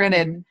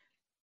 Granted, Mhm.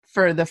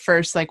 for the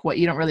first like what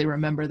you don't really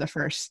remember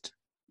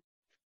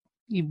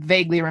you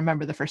vaguely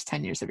remember the first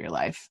 10 years of your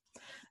life.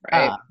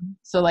 Right.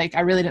 So like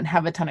I really didn't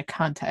have a ton of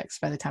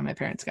context by the time my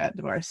parents got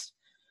divorced.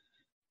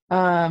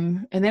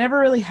 And they never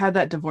really had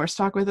that divorce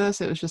talk with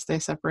us. It was just they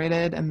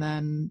separated, and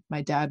then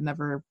my dad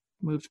never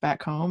moved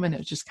back home, and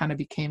it just kind of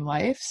became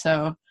life.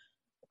 So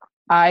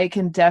I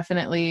can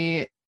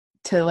definitely,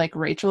 to like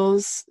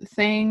Rachel's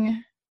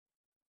thing,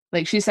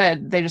 like she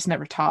said, they just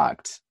never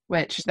talked,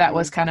 which that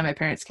was kind of my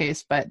parents'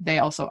 case, but they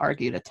also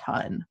argued a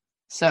ton.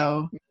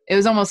 So it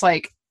was almost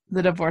like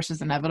the divorce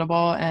is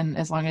inevitable, and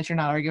as long as you're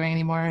not arguing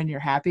anymore and you're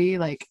happy,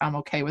 like I'm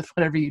okay with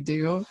whatever you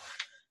do.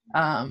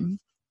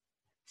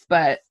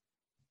 But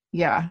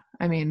yeah,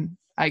 I mean,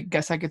 I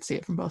guess I could see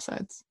it from both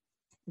sides.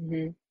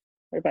 Mm-hmm.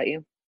 What about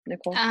you,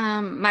 Nicole?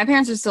 My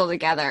parents are still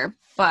together,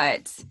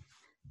 but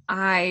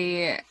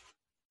I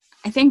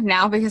think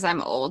now, because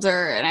I'm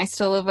older and I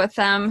still live with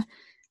them,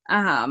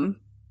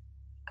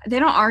 they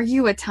don't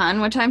argue a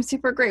ton, which I'm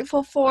super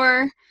grateful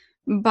for,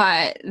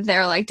 but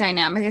their like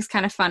dynamic is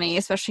kind of funny,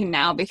 especially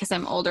now because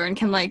I'm older and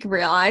can like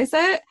realize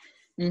it.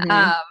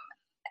 Mm-hmm.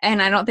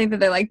 And I don't think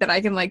that they like that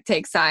I can like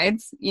take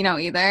sides,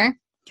 either,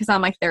 because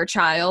I'm like their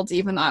child,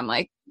 even though I'm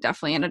like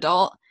definitely an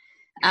adult.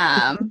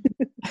 I'm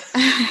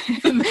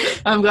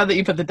glad that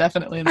you put the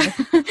definitely in there.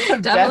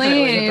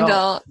 Definitely an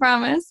adult,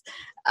 promise.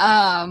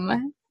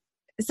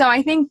 So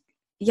I think,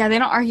 yeah, they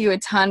don't argue a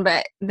ton,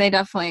 but they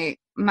definitely,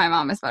 my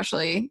mom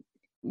especially,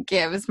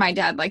 gives my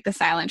dad like the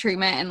silent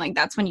treatment, and like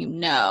that's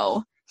when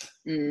like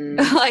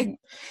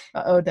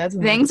Dad's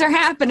things are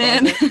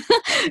happening.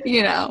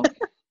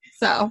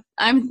 So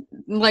I'm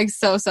like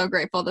so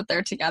grateful that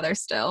they're together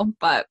still.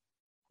 But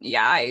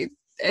yeah,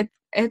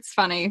 it's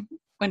funny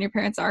when your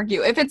parents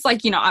argue, if it's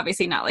like,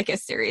 obviously not like a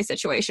serious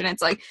situation.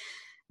 It's like,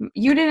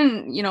 you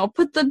didn't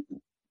put the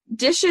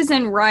dishes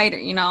in right,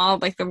 all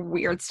like the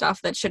weird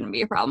stuff that shouldn't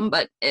be a problem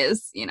but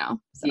is.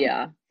 So.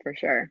 Yeah, for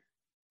sure.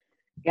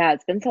 Yeah,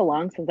 it's been so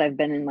long since I've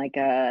been in like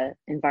a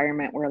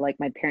environment where like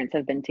my parents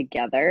have been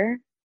together.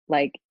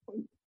 Like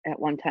at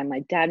one time my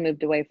dad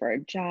moved away for a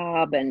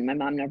job and my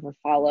mom never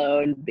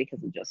followed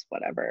because of just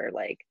whatever.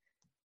 Like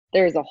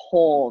there's a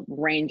whole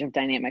range of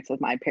dynamics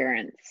with my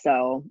parents.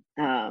 So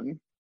but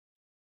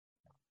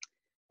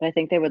I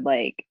think they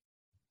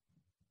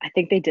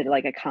did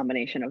like a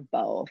combination of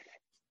both.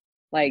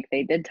 Like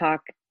they did talk,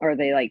 or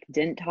they like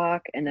didn't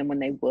talk, and then when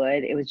they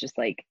would, it was just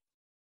like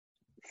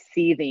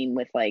seething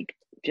with like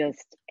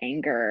just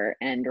anger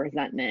and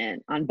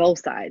resentment on both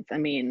sides. I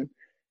mean,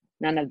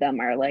 none of them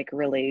are like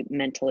really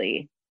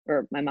mentally,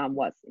 or my mom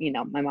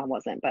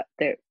wasn't, but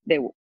they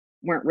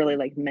weren't really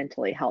like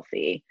mentally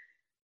healthy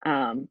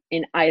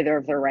in either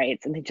of their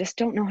rights, and they just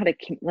don't know how to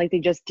they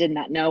just did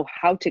not know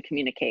how to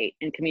communicate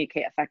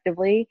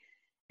effectively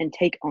and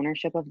take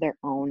ownership of their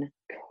own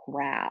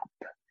crap.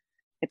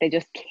 Like they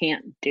just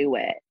can't do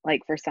it,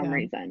 like for some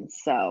reason.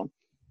 So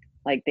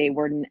like they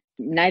were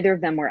neither of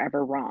them were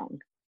ever wrong,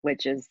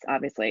 which is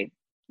obviously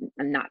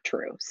not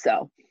true.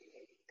 So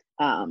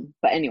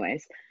but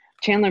anyways,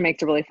 Chandler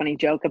makes a really funny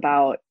joke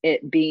about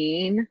it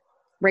being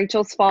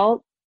Rachel's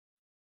fault,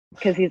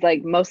 because he's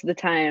like, most of the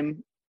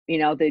time,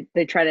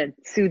 they try to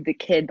soothe the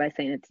kid by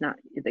saying it's not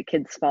the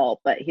kid's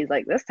fault, but he's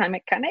like, this time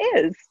it kind of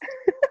is.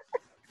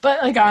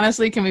 But like,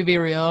 honestly, can we be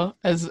real?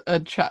 As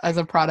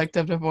a product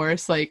of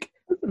divorce, like,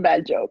 It's a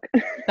bad joke.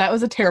 That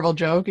was a terrible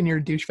joke, and you're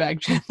a douchebag,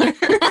 Chandler.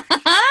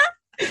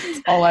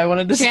 That's all I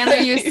wanted to Chandler,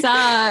 say. you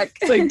suck.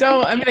 It's like,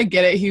 I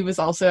get it. He was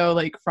also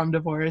like from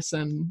divorce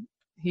and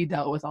he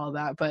dealt with all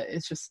that, but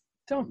it's just,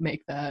 don't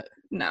make that.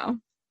 No,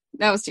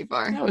 that was too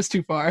far. That was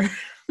too far.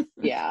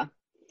 Yeah.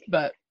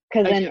 But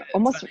because then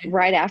almost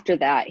right after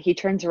that, he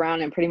turns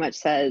around and pretty much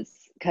says,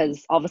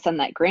 because all of a sudden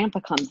that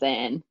grandpa comes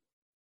in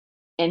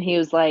and he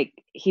was like,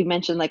 he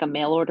mentioned like a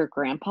mail order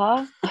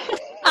grandpa.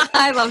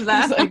 I love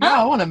that. He's like, no,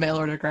 I want a mail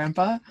order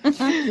grandpa. It's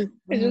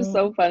just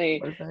so funny.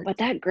 Perfect. But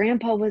that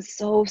grandpa was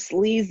so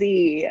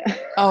sleazy.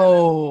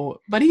 Oh,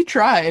 but he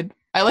tried.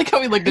 I like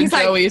how he looked at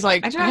Joey. He's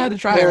like, I had to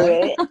try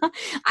her.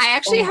 I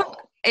actually have,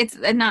 it's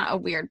not a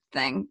weird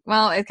thing.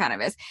 Well, it kind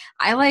of is.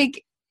 I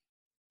like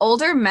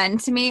older men.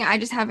 To me, I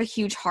just have a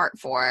huge heart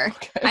for.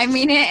 Okay. I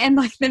mean it in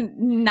like the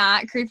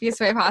not creepiest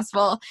way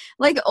possible.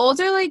 Like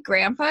older like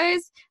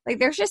grandpas, like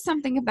there's just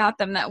something about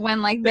them that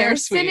when like they're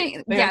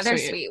sitting, they're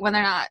sweet when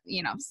they're not,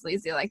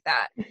 sleazy like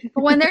that.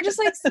 But when they're just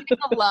like sitting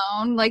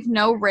alone, like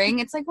no ring,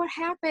 it's like, what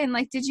happened?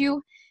 Like, did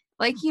you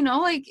like,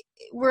 like,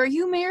 were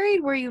you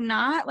married? Were you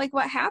not? Like,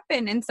 what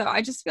happened? And so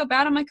I just feel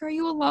bad. I'm like, are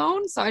you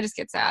alone? So I just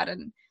get sad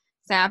and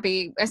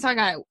sappy. I saw a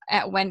guy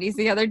at Wendy's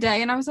the other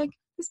day and I was like,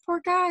 this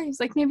poor guy. He's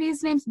like, maybe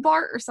his name's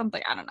Bart or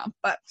something. I don't know.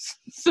 But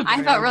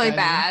I felt really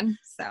bad.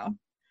 So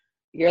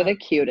you're the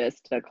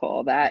cutest,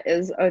 Nicole. That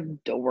is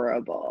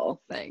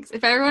adorable. Thanks.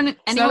 If anyone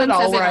not at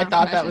all says where I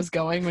thought that was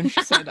going when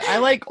she said, I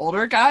like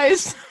older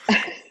guys.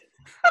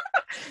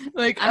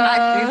 Like, I'm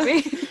not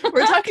creepy.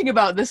 We're talking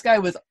about this guy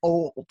was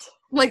old.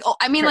 Like,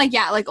 I mean, like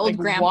old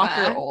grandpa.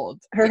 Walker old.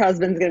 Her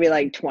husband's going to be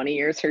like 20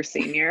 years her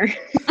senior.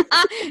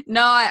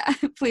 No,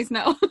 please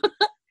no.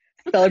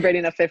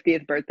 Celebrating a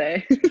 50th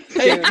birthday.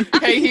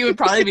 Hey, he would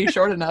probably be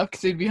short enough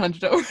because he'd be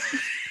hunched over.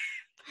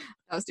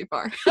 That was too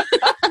far.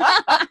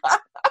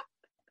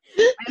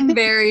 I'm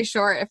very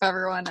short if no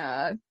one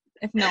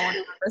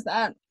remembers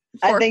that.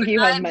 I think you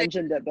have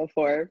mentioned it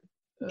before.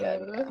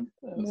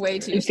 Way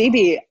too and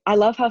Phoebe, I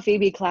love how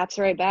Phoebe claps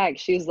right back.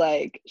 She's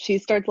like, she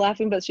starts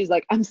laughing, but she's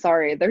like, I'm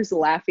sorry, there's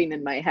laughing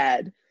in my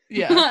head.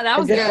 Yeah. That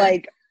was good.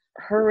 Like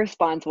her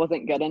response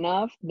wasn't good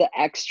enough. The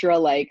extra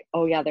like,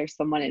 oh yeah, there's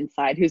someone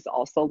inside who's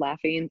also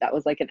laughing. That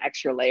was like an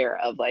extra layer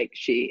of like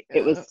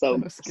it was so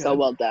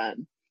well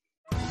done.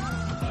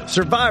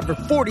 Survivor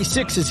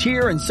 46 is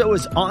here, and so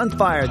is On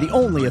Fire, the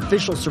only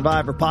official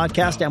Survivor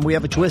podcast, and we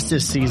have a twist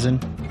this season.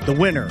 The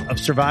winner of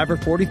Survivor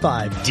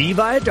 45, Dee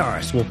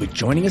Valladares, will be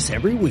joining us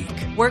every week.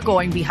 We're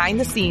going behind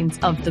the scenes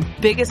of the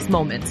biggest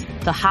moments,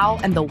 the how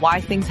and the why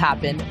things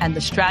happen, and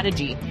the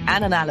strategy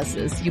and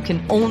analysis you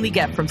can only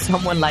get from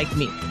someone like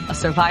me, a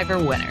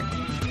Survivor winner.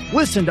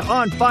 Listen to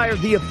On Fire,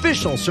 the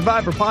official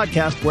Survivor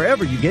podcast,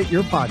 wherever you get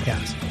your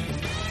podcast.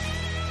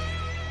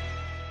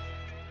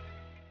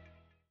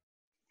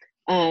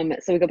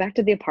 So we go back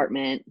to the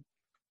apartment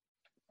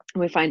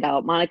and we find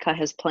out Monica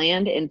has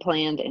planned,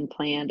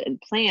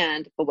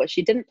 but what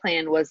she didn't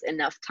plan was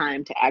enough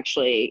time to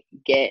actually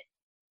get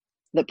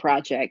the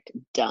project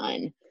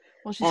done.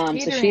 Well,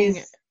 she's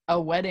catering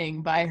a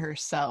wedding by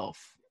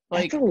herself.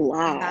 Like, that's a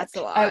lot. That's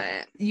a lot.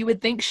 You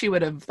would think she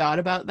would have thought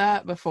about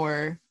that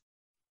before.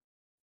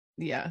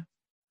 Yeah,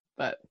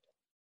 but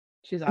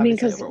she's obviously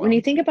because overwhelmed. when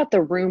you think about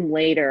the room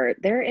later,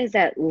 there is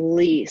at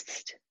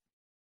least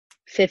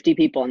 50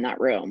 people in that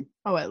room.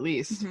 Oh, at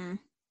least. Mm-hmm.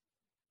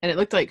 And it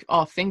looked like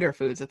all finger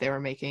foods that they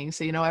were making.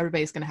 So,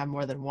 everybody's going to have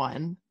more than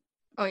one.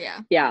 Oh, yeah.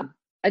 Yeah.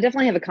 I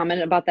definitely have a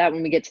comment about that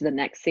when we get to the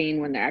next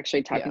scene when they're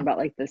actually talking about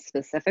like the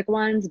specific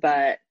ones.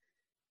 But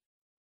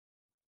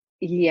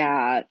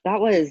yeah,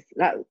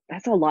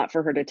 that's a lot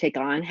for her to take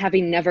on,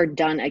 having never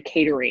done a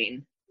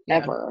catering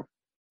ever.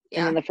 Yeah.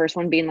 And then the first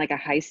one being like a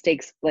high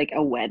stakes, like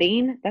a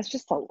wedding. That's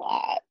just a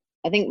lot.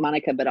 I think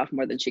Monica bit off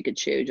more than she could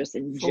chew, just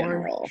in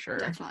general. Sure.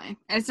 Definitely.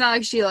 And it's not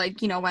like she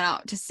went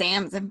out to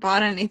Sam's and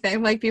bought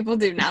anything like people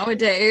do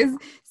nowadays.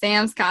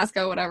 Sam's,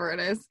 Costco, whatever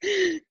it is.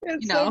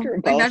 It's so true.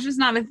 Like that's just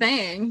not a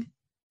thing.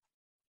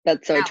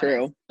 That's so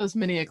true. Those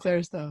mini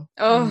eclairs, though.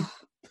 Oh.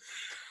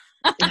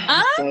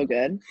 So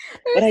good.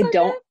 What I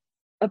don't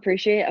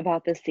appreciate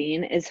about this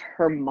scene is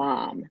her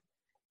mom.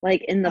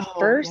 Like in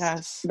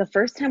the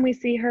first time we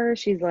see her,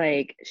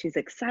 she's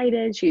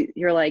excited.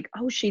 You're like,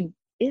 oh, she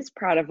is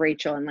proud of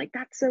Rachel, and like,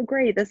 that's so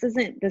great. This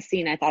isn't the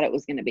scene I thought it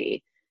was going to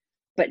be.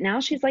 But now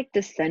she's like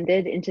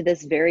descended into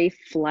this very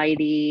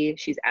flighty,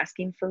 she's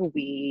asking for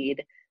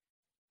weed.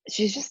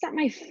 She's just not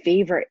my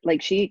favorite.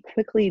 Like, she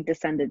quickly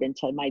descended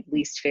into my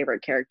least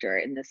favorite character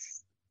in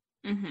this,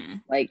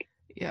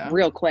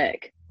 real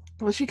quick.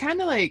 Well, she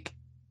kind of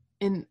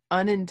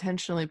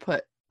unintentionally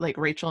put like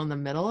Rachel in the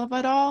middle of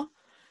it all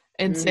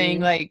and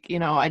saying like,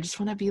 I just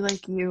want to be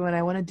like you and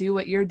I want to do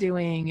what you're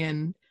doing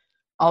and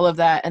all of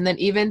that. And then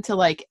even to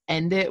like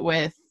end it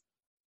with,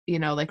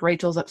 like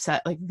Rachel's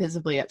upset, like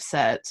visibly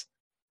upset.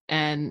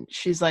 And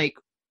she's like,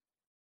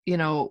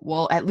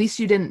 well, at least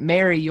you didn't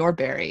marry your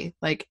Barry.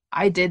 Like,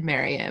 I did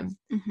marry him.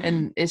 Mm-hmm.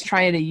 And is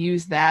trying to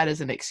use that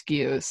as an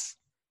excuse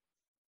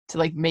to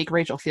like make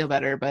Rachel feel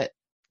better. But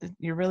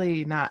you're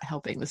really not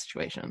helping the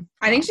situation.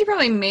 I think she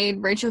probably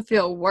made Rachel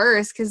feel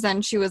worse because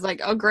then she was like,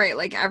 oh, great.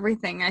 Like,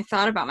 everything I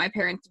thought about my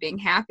parents being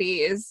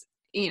happy is,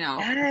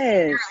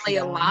 apparently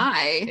a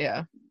lie.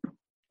 Yeah.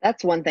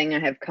 That's one thing I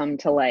have come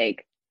to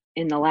like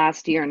in the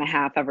last year and a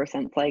half, ever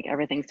since like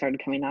everything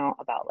started coming out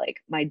about like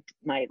my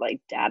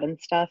like dad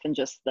and stuff and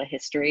just the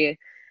history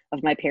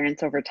of my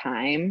parents over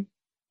time.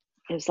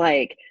 It's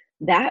like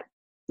that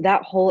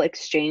whole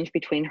exchange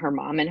between her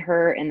mom and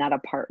her in that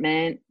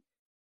apartment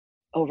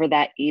over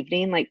that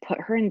evening, like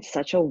put her in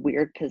such a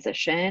weird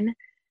position.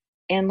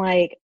 And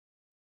like,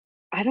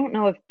 I don't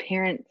know if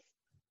parents,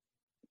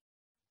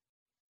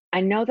 I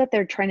know that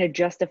they're trying to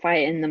justify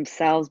it in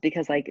themselves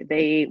because like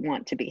they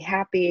want to be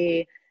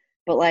happy,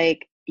 but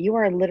like you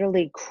are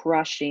literally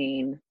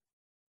crushing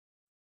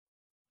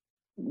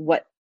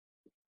what,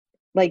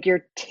 like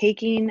you're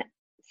taking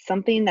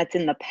something that's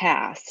in the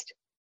past,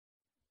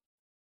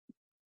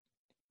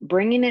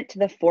 bringing it to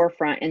the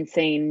forefront and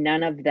saying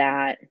none of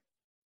that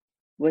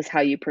was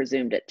how you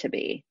presumed it to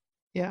be.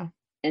 Yeah.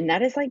 And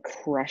that is like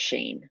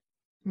crushing.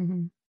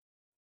 Mm-hmm.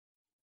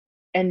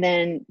 And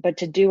then, but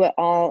to do it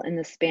all in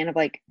the span of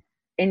like,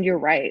 and you're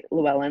right,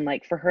 Llewellyn,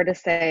 like for her to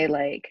say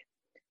like,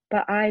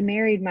 but I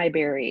married my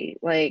Barry,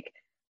 like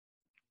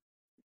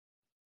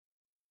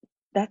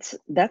that's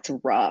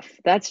rough.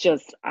 That's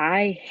just,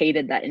 I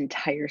hated that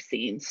entire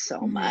scene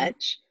so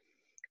much.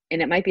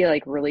 And it might be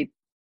like really,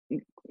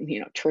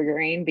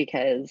 triggering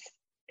because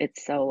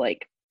it's so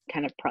like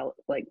kind of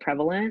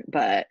prevalent,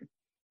 but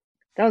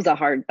that was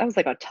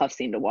like a tough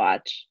scene to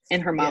watch.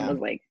 And her mom was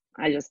like,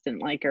 I just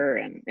didn't like her,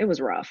 and it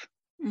was rough.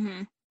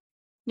 Mm-hmm.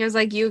 It was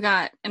like you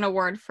got an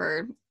award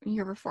for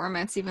your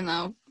performance, even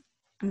though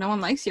no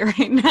one likes you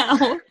right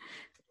now.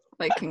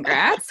 Like,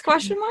 congrats? ?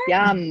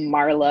 Yeah,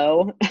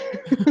 Marlo.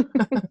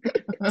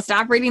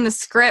 Stop reading the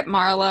script,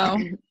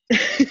 Marlo.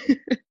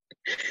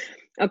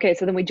 Okay,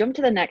 so then we jump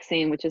to the next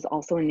scene, which is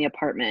also in the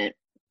apartment.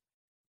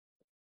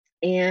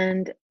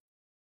 And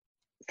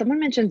someone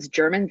mentions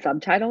German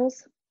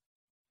subtitles.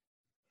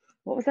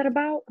 What was that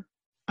about?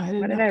 Why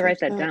did I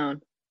write that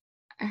down?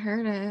 I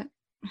heard it.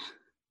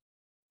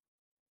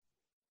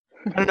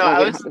 I don't know.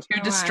 I was too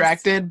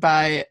distracted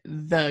by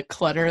the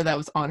clutter that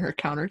was on her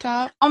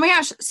countertop. Oh my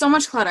gosh, so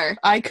much clutter.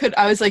 I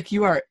was like,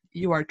 you are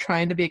you are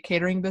trying to be a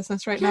catering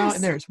business right now,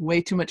 and there's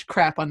way too much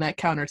crap on that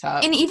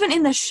countertop. And even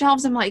in the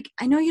shelves, I'm like,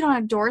 I know you don't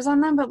have doors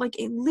on them, but like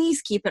at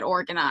least keep it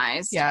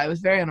organized. Yeah, it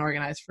was very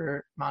unorganized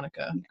for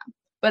Monica. Yeah.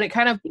 But it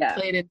kind of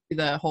played into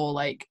the whole,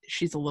 like,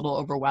 she's a little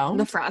overwhelmed.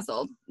 The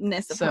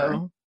frazzledness of her.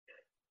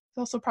 It's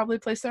also probably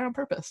placed there on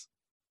purpose.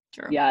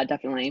 True. Yeah,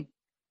 definitely.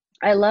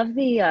 I love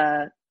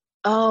the,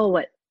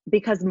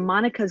 because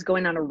Monica's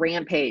going on a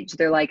rampage.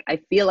 They're like,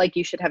 I feel like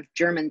you should have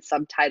German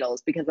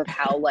subtitles because of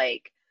how,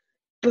 like,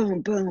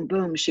 boom, boom,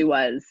 boom she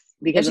was.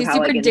 Because she's of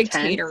how, super like,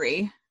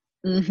 dictatory.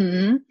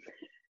 Mm-hmm.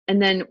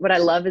 And then what I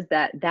love is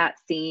that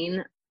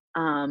scene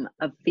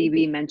of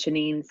Phoebe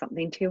mentioning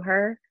something to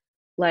her.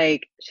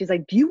 Like, she's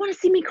like, do you want to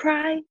see me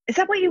cry? Is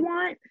that what you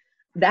want?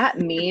 That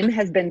meme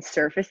has been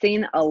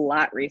surfacing a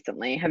lot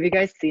recently. Have you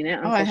guys seen it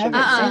on social media?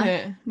 I haven't seen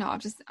it. No, I'll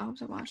have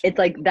to watch it. It's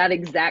like that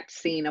exact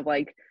scene of,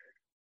 like,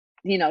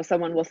 you know,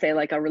 someone will say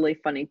like a really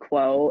funny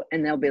quote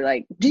and they'll be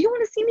like, do you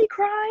want to see me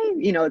cry?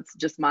 You know, it's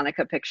just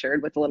Monica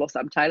pictured with the little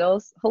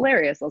subtitles.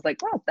 Hilarious. I was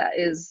like, wow, that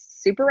is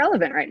super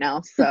relevant right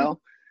now. So,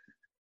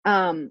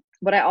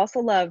 what I also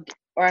loved,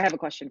 or I have a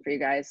question for you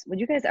guys. Would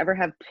you guys ever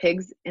have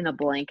pigs in a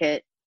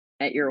blanket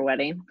at your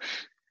wedding?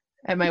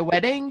 At my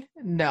wedding?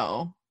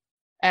 No.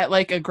 At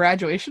like a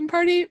graduation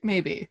party?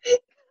 Maybe.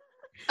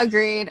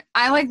 Agreed.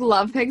 I like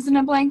love pigs in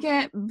a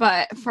blanket,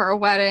 but for a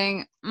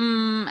wedding,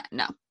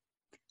 no.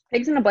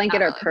 Pigs in a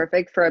blanket are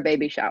perfect for a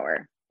baby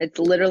shower. It's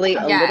literally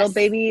a little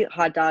baby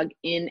hot dog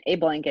in a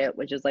blanket,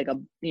 which is like a,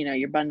 you know,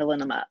 you're bundling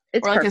them up.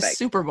 It's or like perfect. A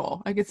Super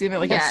Bowl. I could see it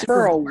like a Super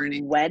for Bowl a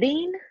party.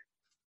 wedding?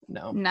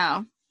 No.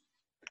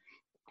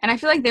 And I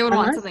feel like they would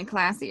want something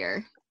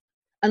classier.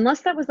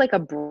 Unless that was like a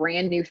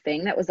brand new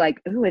thing that was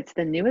like, ooh, it's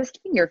the newest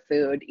finger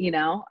food, you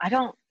know? I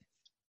don't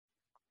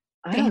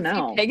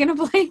know. Pig in a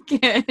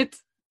blanket.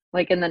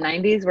 Like in the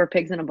 90s were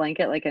pigs in a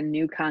blanket like a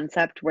new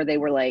concept where they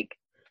were like,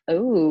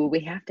 oh,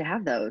 we have to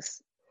have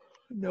those.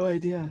 No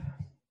idea.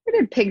 Where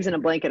did pigs in a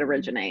blanket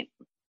originate?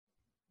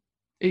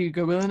 Are you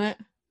Googling it?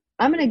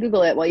 I'm going to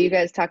Google it while you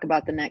guys talk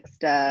about the next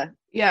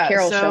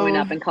Carol showing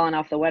up and calling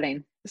off the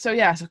wedding. So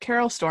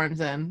Carol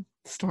storms in.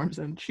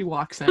 She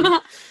walks in.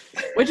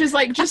 Which is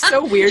like just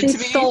so weird to me. She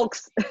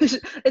sulks.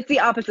 It's the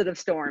opposite of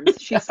storms.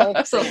 She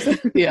sulks.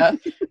 Yeah.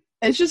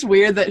 It's just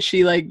weird that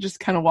she like just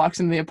kind of walks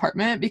into the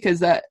apartment because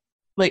that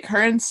like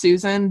her and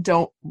Susan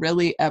don't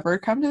really ever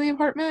come to the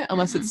apartment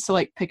unless it's to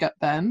like pick up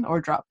Ben or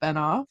drop Ben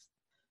off.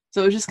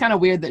 So it was just kind of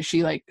weird that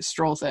she like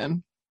strolls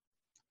in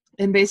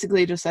and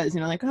basically just says,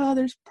 you know, like, oh,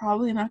 there's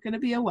probably not going to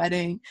be a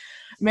wedding.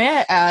 May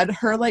I add,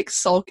 her like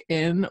sulk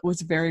in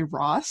was very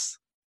Ross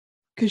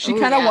because she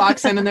kind of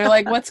walks in and they're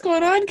like, what's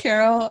going on,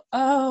 Carol?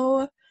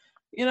 Oh,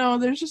 you know,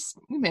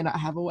 we may not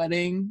have a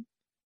wedding.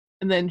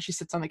 And then she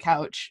sits on the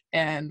couch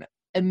and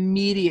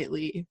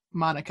immediately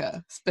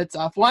Monica spits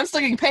off, well, I'm still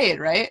getting paid,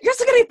 right? You're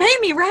still gonna pay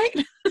me, right?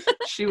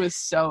 She was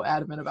so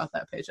adamant about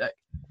that paycheck.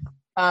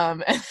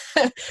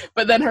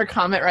 But then her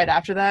comment right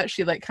after that,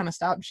 she like kind of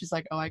stopped and she's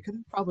like, oh, I could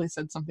have probably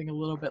said something a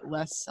little bit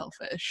less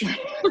selfish.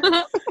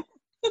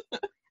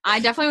 I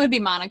definitely would be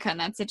Monica in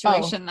that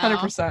situation, though.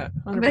 100%.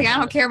 Like, I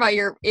don't care about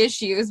your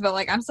issues, but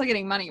like, I'm still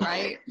getting money,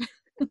 right?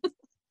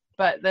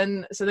 But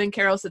then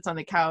Carol sits on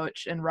the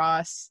couch and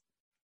Ross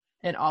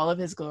in all of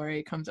his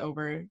glory comes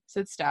over,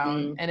 sits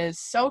down, and is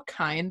so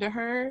kind to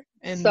her.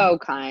 And so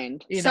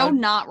kind.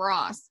 Not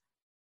Ross.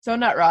 So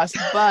not Ross,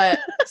 but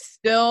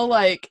still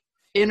like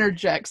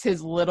interjects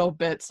his little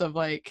bits of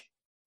like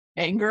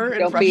anger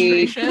and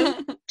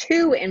frustration. Be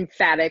too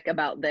emphatic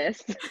about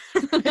this.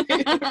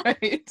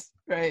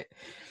 Right.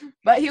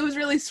 But he was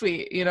really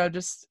sweet, you know,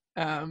 just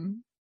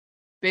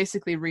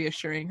basically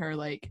reassuring her,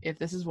 like, if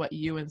this is what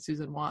you and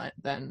Susan want,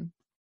 then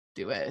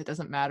do it. It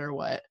doesn't matter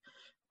what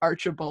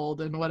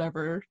Archibald and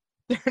whatever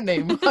their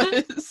name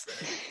was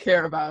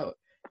care about.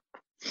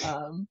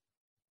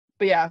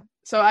 But yeah,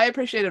 so I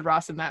appreciated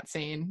Ross in that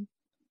scene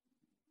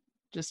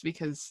just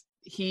because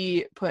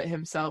he put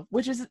himself,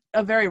 which is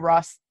a very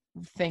Ross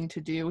thing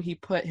to do, he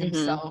put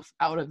himself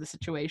out of the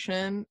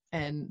situation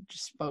and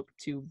just spoke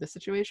to the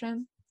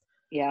situation.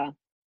 Yeah.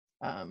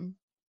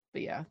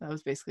 But yeah, that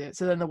was basically it.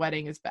 So then the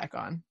wedding is back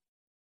on.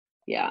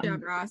 Yeah.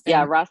 Ross.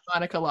 Yeah, Ross.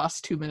 Monica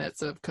lost 2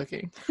 minutes of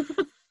cooking.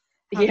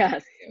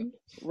 Yes.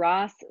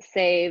 Ross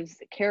saves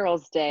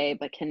Carol's day,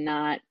 but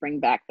cannot bring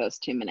back those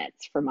 2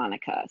 minutes for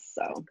Monica.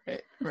 So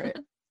right.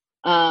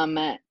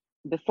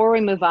 Before we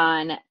move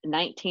on,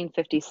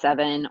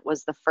 1957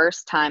 was the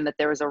first time that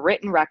there was a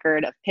written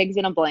record of pigs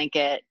in a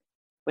blanket,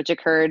 which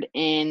occurred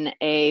in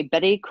a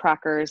Betty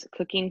Crocker's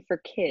Cooking for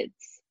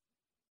Kids.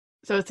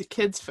 So it's a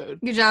kid's food.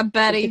 Good job,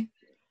 Betty.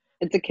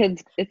 It's a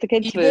kid's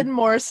food. Even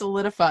more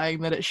solidifying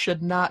that it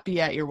should not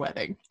be at your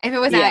wedding. If it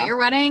was at your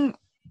wedding,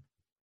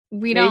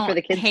 we don't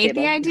hate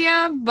the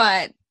idea,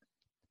 but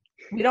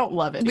we don't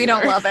love it. We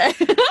don't love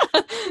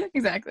it.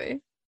 Exactly.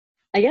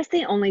 I guess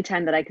the only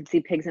time that I could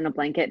see pigs in a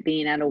blanket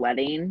being at a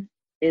wedding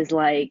is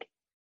like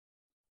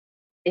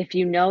if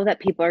you know that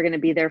people are going to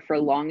be there for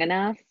long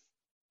enough.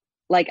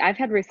 Like I've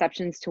had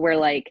receptions to where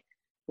like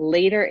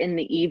later in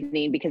the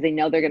evening, because they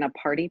know they're going to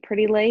party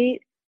pretty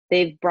late,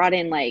 they've brought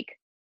in like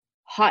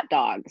hot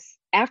dogs.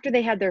 After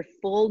they had their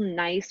full,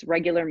 nice,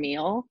 regular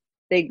meal,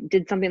 they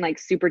did something like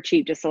super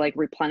cheap just to like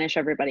replenish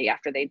everybody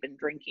after they'd been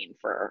drinking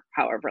for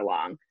however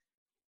long.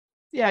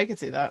 Yeah, I could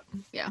see that.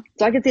 Yeah.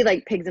 So I could see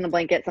like pigs in a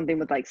blanket, something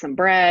with like some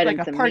bread Like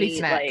and a some party meat.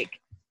 snack. Like,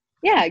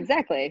 yeah,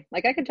 exactly.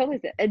 Like I could totally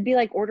see it. It'd be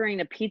like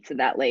ordering a pizza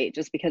that late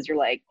just because you're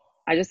like,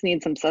 I just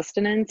need some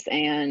sustenance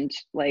and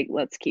like,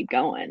 let's keep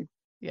going.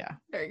 Yeah.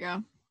 There you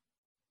go.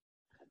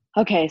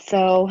 Okay,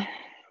 so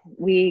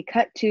we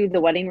cut to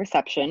the wedding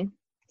reception.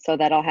 So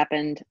that all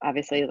happened,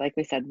 obviously, like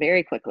we said,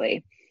 very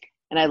quickly.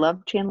 And I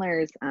love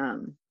Chandler's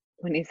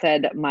when he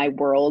said, "My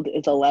world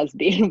is a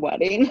lesbian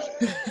wedding."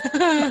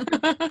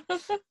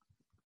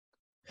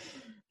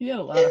 He had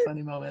a lot of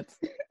funny moments.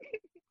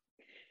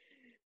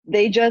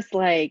 They just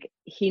like,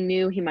 he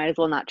knew he might as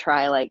well not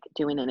try like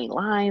doing any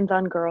lines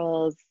on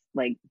girls.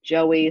 Like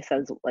Joey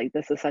says, like,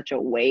 this is such a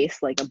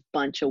waste, like a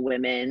bunch of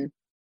women,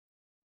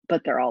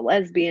 but they're all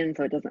lesbians,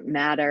 so it doesn't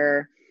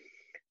matter.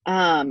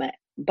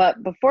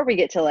 But before we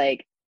get to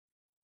like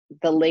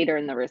the later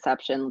in the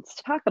reception, let's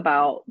talk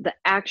about the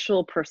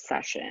actual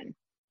procession.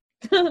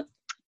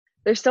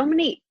 There's so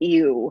many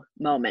ew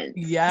moments.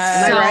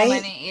 Yes. Am I right? So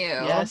many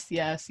ew.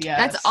 Yes.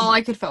 That's all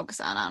I could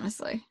focus on,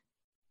 honestly.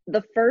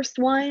 The first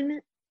one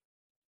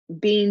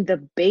being the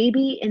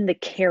baby in the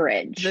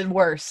carriage. The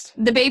worst.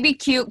 The baby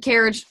cute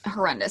carriage,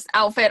 horrendous.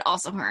 Outfit,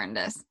 also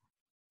horrendous.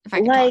 If I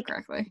can Like, talk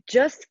correctly.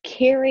 just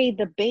carry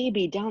the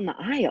baby down the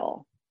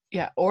aisle.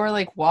 Yeah, or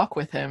like walk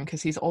with him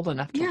because he's old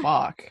enough to Yeah.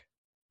 walk.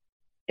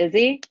 Is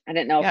he? I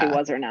didn't know if he Yeah.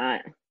 was or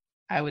not.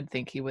 I would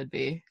think he would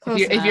be. Close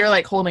If enough. you're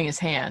like holding his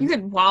hand. You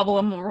could wobble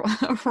him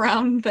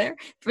around there.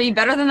 Be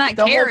better than that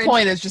The carriage. whole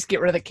point is just get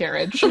rid of the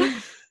carriage.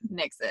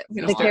 Nix it.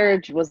 You know, The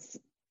carriage was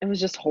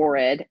just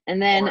horrid. And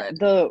then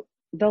Horrid.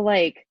 the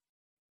like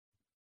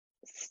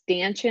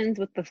stanchions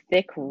with the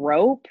thick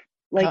rope,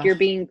 like Ugh. you're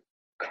being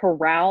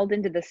corralled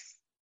into this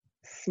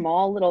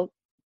small little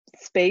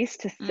space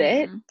to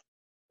sit. Mhm.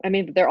 I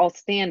mean, they're all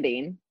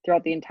standing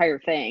throughout the entire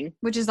thing.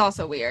 Which is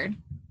also weird.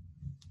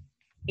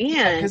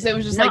 And because it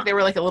was just not- like they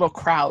were like a little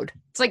crowd.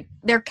 It's like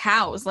they're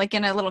cows, like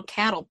in a little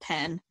cattle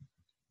pen.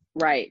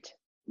 right.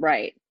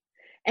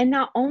 And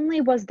not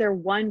only was there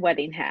one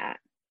wedding hat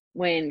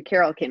when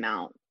Carol came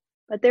out,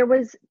 but there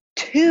was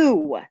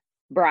two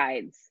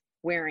brides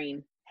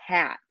wearing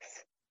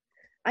hats.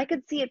 I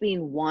could see it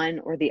being one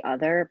or the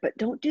other, but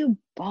don't do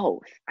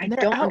both. I And their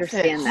don't outfits.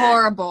 understand that.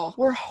 Horrible.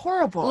 We're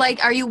horrible.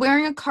 Like, are you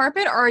wearing a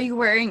carpet or are you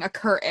wearing a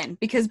curtain?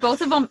 Because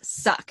both of them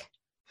suck.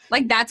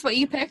 Like, that's what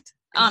you picked?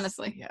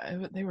 Honestly.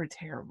 Yeah, they were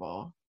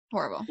terrible.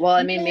 Horrible. Well,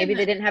 I mean, maybe Even-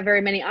 they didn't have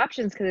very many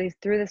options because they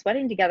threw this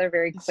wedding together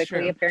very It's quickly,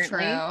 true. apparently.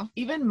 True.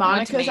 Even went to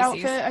Monica's Macy's.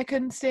 outfit I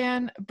couldn't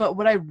stand, but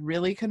what I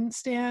really couldn't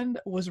stand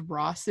was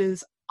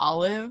Ross's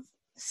olive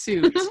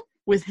suit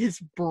with his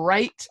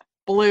bright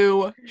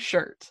blue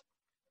shirt.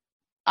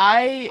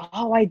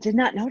 Oh, I did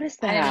not notice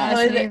I didn't that.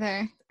 notice that. it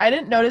either. I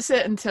didn't notice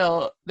it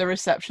until the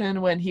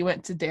reception when he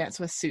went to dance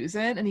with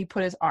Susan and he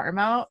put his arm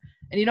out.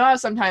 And you know how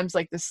sometimes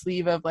like the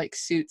sleeve of like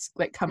suits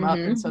like come up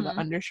and so the Mhm.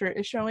 undershirt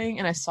is showing,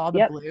 and I saw the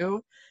Yep.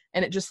 blue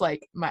and it just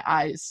like my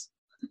eyes.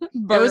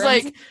 Burns.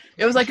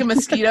 It was like a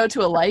mosquito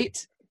to a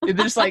light. It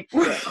just like,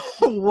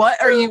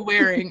 what are you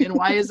wearing and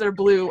why is there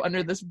blue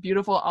under this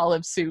beautiful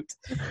olive suit?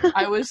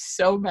 I was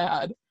so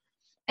mad.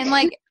 And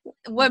like,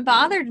 what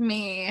bothered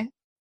me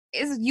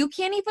is you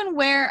can't even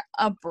wear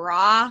a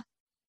bra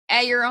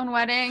at your own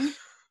wedding.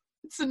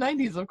 It's the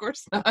 90s, of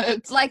course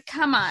not. Like,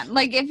 come on.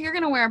 Like, if you're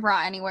gonna wear a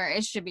bra anywhere,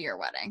 it should be your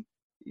wedding.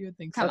 You would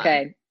think so. Come on.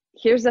 Okay,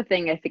 here's the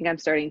thing I think I'm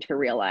starting to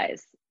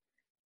realize.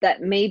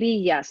 That maybe,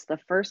 yes, the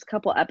first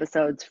couple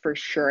episodes, for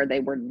sure, they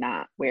were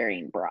not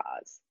wearing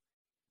bras.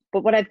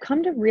 But what I've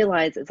come to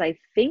realize is I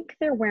think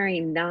they're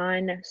wearing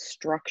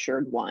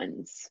non-structured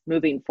ones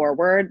moving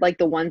forward, like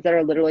the ones that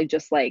are literally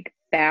just like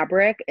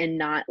fabric and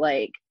not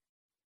like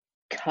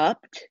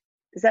cupped.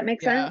 Does that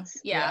make sense?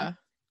 Yeah.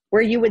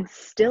 Where you would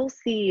still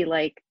see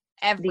like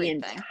the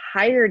Everything.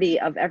 entirety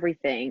of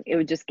everything. It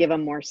would just give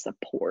them more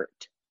support.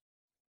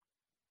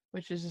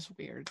 Which is just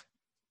weird.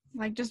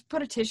 Like, just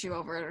put a tissue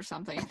over it or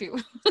something if you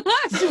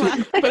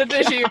Put a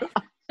tissue.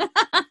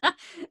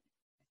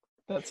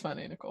 That's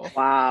funny, Nicole.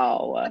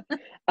 Wow.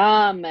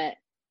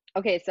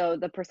 Okay, so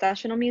the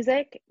processional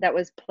music that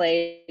was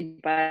played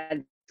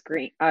by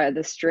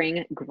the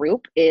string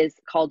group is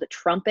called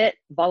Trumpet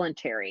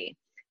Voluntary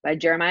by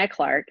Jeremiah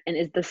Clark and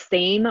is the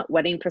same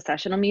wedding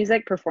processional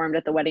music performed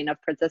at the wedding of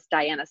Princess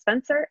Diana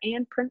Spencer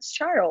and Prince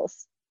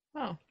Charles.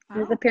 Oh. It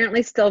is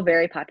apparently still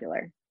very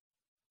popular.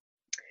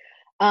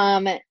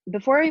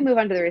 Before we move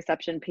on to the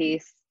reception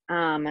piece,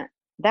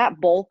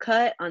 that bowl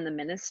cut on the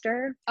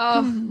minister,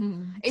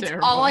 Oh, it's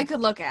Terrible. all I could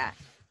look at.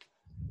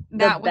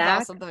 That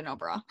was also the no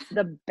bra.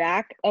 the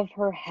back of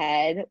her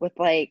head with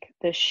like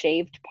the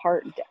shaved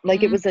part,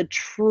 like it Mhm. was a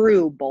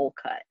true bowl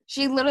cut.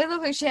 She literally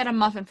looked like she had a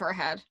muffin for a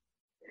head.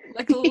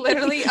 Like,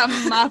 literally a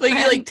muffin. Like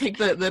you like take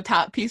the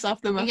top piece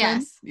off the muffin?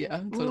 Yes. Yeah.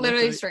 that's what it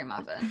Literally looks straight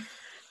muffin.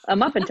 A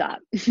muffin top.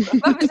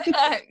 Muffin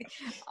top.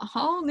 A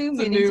whole new It's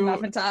a meaning to new-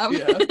 muffin top. like.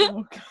 Yeah.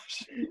 Oh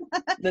gosh.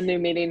 The new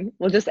meaning.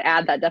 We'll just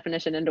add that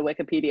definition into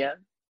Wikipedia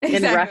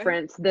and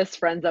reference this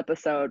Friends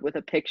episode with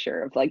a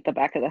picture of like the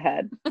back of the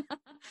head.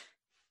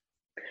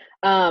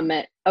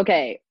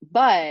 Okay,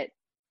 but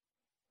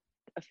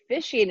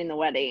officiating the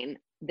wedding,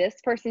 this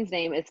person's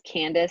name is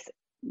Candace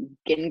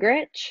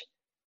Gingrich,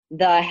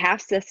 the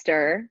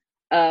half-sister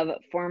of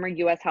former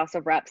U.S. House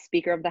of Reps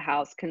Speaker of the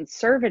House,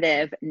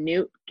 conservative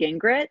Newt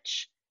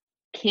Gingrich.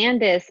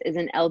 Candace is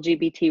an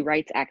LGBT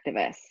rights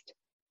activist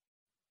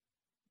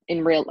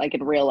in real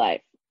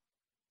life.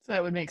 So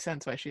that would make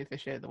sense why she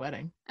officiated the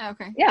wedding.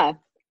 Okay. Yeah.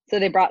 So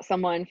they brought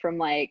someone from,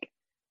 like,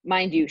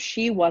 mind you,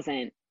 she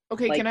wasn't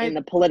in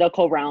the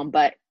political realm,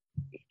 but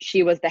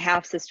she was the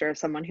half sister of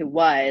someone who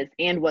was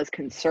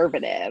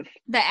conservative.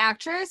 The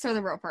actress or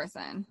the real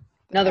person?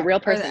 No, the real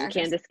person,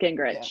 Candace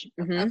Gingrich.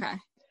 Yeah. Mm-hmm. Okay.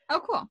 Oh,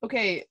 cool.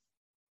 Okay,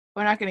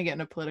 we're not going to get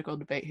in a political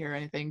debate here or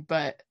anything,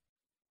 but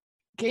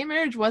gay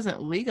marriage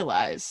wasn't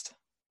legalized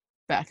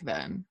back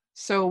then.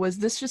 So was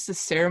this just a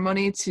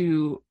ceremony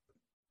to,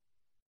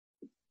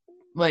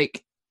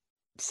 like,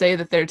 say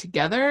that they're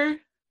together?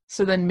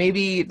 So then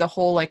maybe the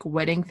whole, like,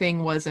 wedding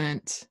thing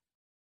wasn't,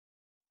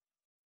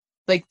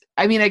 like,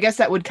 I mean, I guess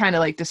that would kind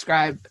of, like,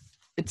 describe,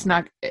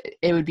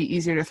 it would be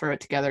easier to throw it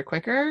together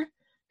quicker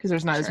because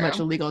there's not as much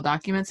legal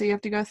documents that you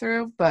have to go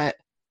through, but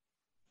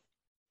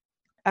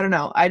I don't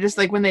know. I just,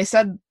 like, when they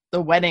said the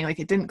wedding, like,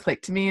 it didn't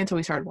click to me until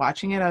we started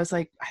watching it. I was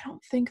like, I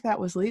don't think that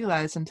was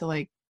legalized until,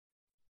 like,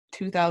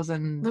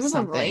 2000 It was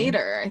something.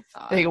 later, I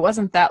thought. Like, it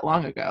wasn't that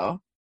long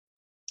ago.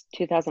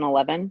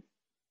 2011.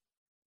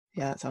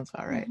 Yeah, that sounds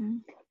about right. Mm-hmm.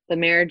 The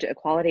Marriage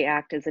Equality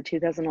Act is a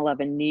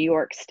 2011 New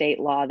York state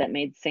law that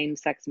made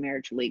same-sex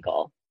marriage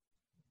legal.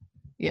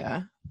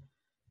 Yeah.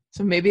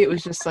 So maybe it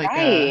was just like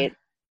right.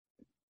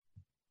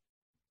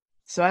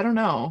 So I don't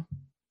know.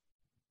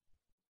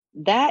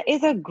 That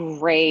is a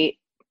great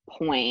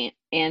point.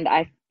 And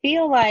I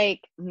feel like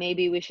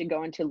maybe we should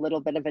go into a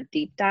little bit of a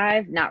deep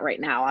dive. Not right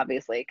now,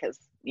 obviously, because,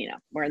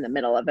 we're in the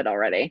middle of it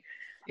already.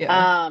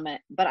 Yeah.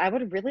 But I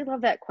would really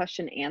love that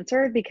question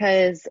answered,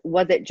 because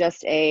was it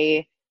just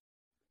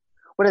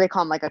what do they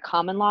call them? Like a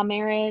common law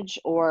marriage,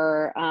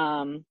 or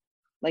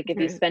like if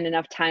you spend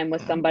enough time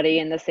with somebody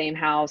in the same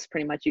house,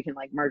 pretty much you can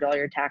like merge all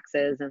your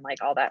taxes and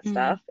like all that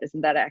stuff.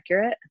 Isn't that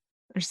accurate?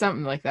 Or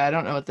something like that. I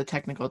don't know what the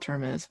technical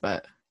term is,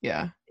 but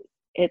yeah.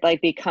 It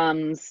like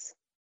becomes,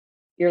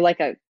 you're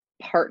like a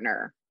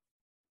partner.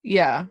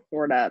 Yeah.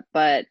 Sort of,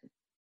 but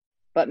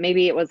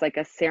maybe it was like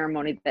a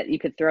ceremony that you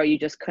could throw, you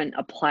just couldn't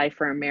apply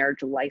for a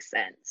marriage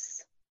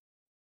license.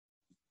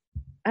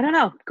 I don't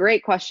know.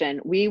 Great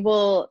question. We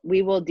will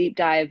deep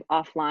dive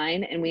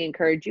offline, and we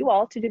encourage you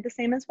all to do the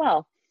same as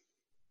well.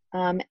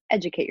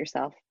 Educate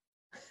yourself.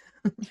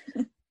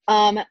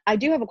 I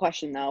do have a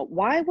question though.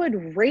 Why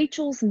would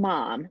Rachel's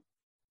mom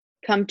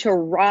come to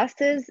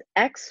Ross's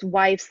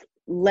ex-wife's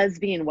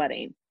lesbian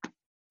wedding?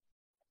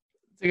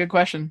 It's a good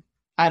question.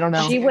 I don't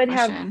know.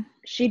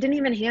 She didn't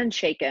even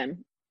handshake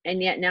him,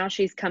 and yet now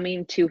she's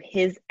coming to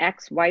his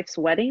ex-wife's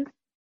wedding.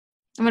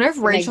 I wonder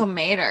if Rachel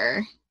made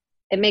her.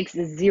 It makes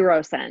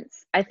zero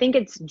sense. I think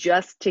it's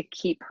just to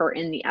keep her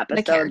in the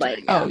episode.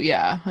 Oh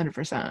yeah,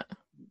 100%.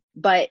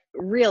 But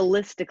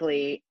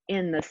realistically,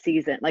 in the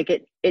season, like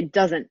it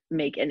doesn't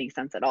make any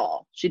sense at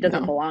all. She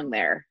doesn't belong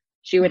there.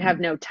 She would have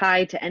no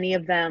tie to any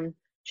of them.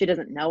 She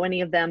doesn't know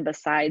any of them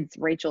besides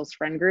Rachel's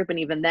friend group, and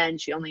even then,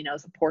 she only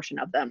knows a portion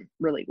of them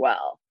really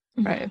well.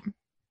 Right.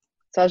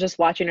 So I was just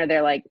watching her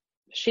there, like,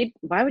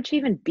 why would she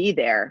even be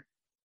there?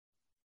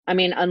 I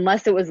mean,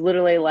 unless it was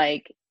literally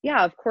like,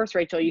 yeah, of course,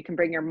 Rachel, you can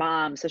bring your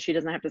mom so she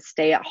doesn't have to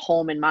stay at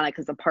home in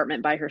Monica's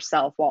apartment by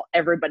herself while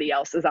everybody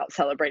else is out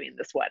celebrating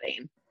this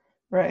wedding.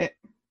 Right.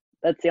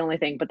 That's the only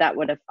thing, but that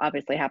would have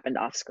obviously happened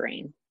off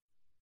screen.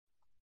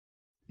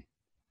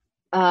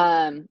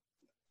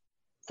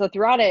 So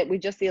throughout it, we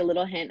just see a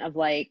little hint of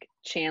like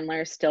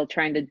Chandler still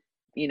trying to,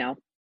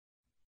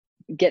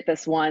 get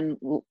this one,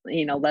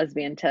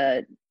 lesbian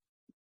to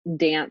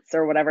dance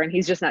or whatever, and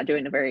he's just not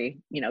doing a very,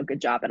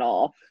 good job at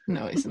all.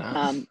 No, he's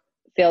not.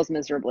 Fails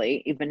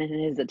miserably, even in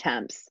his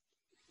attempts.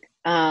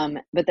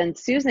 But then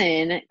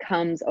Susan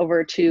comes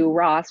over to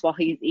Ross while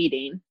he's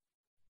eating,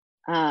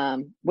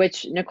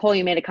 which, Nicole,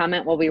 you made a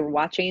comment while we were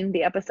watching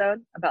the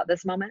episode about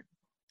this moment.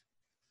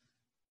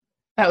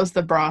 That was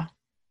the bra.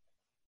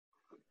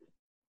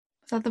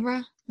 Is that the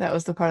bra? That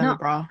was the part of the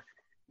bra.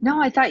 No,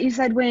 I thought you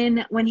said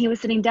when he was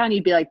sitting down,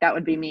 you'd be like, that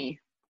would be me.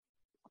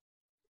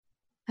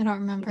 I don't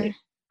remember. Okay.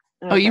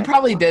 Oh, you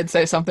probably did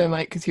say something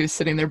like, because he was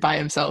sitting there by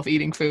himself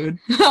eating food.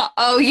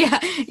 Oh, yeah.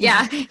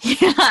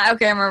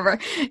 Okay, I remember.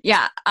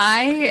 Yeah,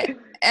 I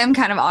am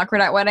kind of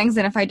awkward at weddings,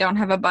 and if I don't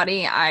have a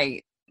buddy,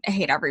 I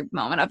hate every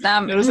moment of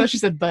them. Notice how she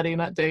said buddy,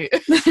 not date.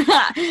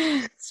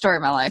 Story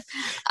of my life.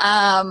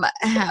 I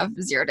have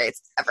 0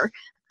 dates ever.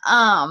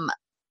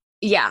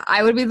 Yeah,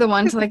 I would be the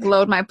one to like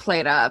load my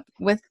plate up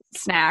with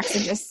snacks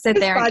and just sit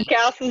there. This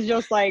podcast is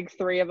just like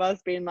three of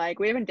us being like,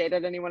 we haven't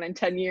dated anyone in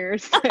 10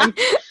 years.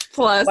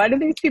 Plus, why do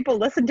these people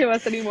listen to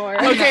us anymore?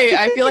 Okay,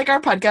 I feel like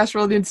our podcast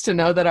world needs to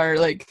know that our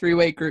like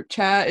 3-way group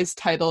chat is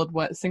titled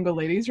what, Single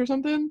Ladies or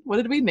something? What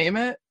did we name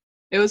it?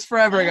 It was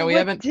forever ago. We What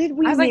haven't. did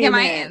we I was like, am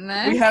I name it? in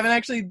this? We haven't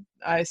actually.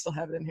 I still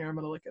have it in here. I'm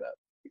gonna look it up.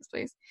 Yes,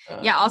 please.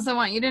 Yeah, also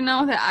want you to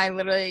know that I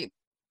literally,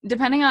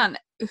 depending on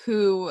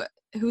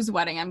whose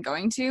wedding I'm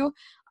going to,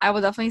 I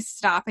will definitely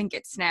stop and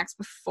get snacks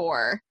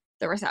before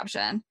the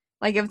reception.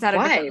 Like if it's at a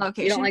different Why?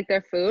 location. You don't like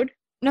their food?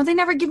 No, they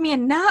never give me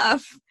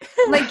enough.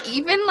 Like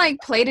even like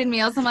plated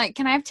meals, I'm like,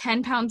 can I have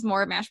 10 pounds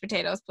more mashed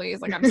potatoes, please?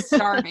 Like I'm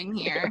starving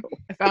here.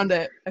 I found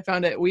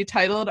it. We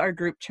titled our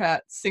group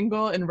chat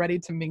 "Single and Ready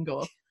to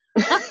Mingle."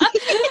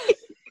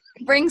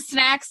 Bring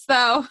snacks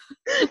though.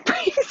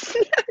 Bring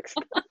snacks.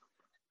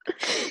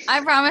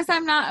 I promise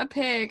I'm not a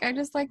pig. I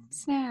just like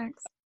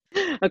snacks.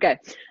 Okay.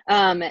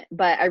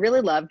 But I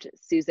really loved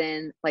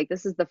Susan. Like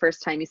this is the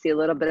first time you see a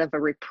little bit of a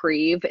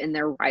reprieve in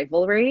their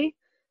rivalry.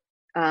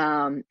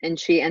 And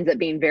she ends up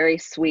being very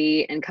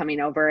sweet and coming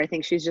over. I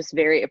think she's just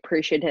very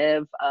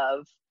appreciative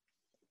of,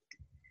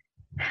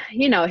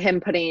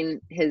 him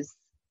putting his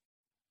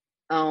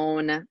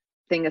own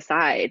thing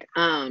aside.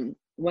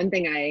 One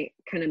thing I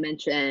kind of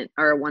mentioned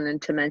or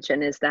wanted to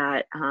mention is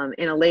that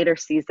in a later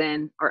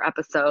season or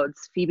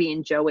episodes, Phoebe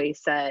and Joey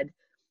said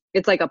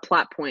it's like a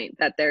plot point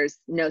that there's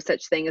no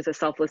such thing as a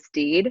selfless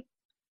deed.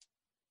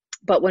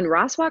 But when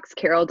Ross walks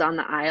Carol down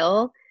the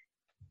aisle,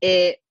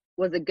 it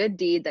was a good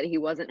deed that he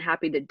wasn't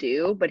happy to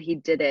do, but he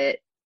did it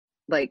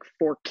like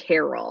for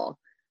Carol.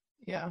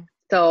 Yeah.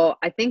 So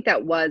I think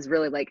that was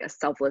really like a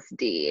selfless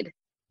deed.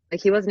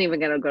 Like he wasn't even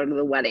going to go to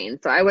the wedding.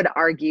 So I would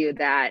argue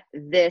that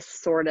this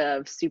sort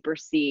of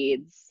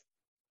supersedes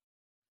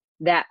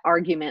that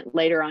argument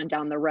later on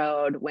down the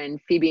road when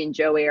Phoebe and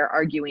Joey are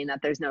arguing that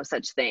there's no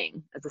such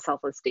thing as a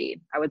selfless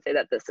deed. I would say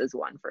that this is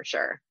one for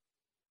sure.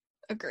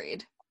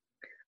 Agreed.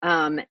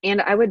 And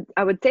I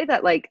would say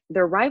that like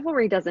their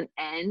rivalry doesn't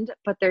end,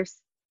 but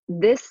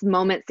this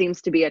moment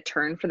seems to be a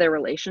turn for their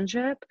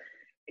relationship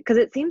because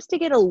it seems to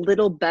get a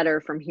little better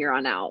from here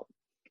on out.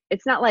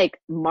 It's not like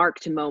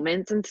marked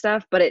moments and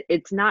stuff, but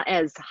it's not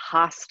as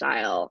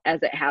hostile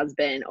as it has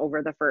been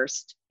over the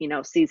first,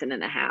 season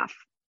and a half.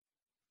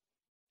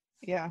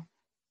 Yeah.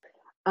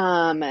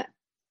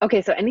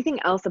 Okay, so anything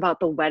else about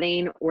the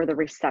wedding or the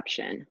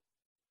reception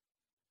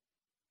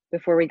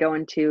before we go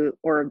into,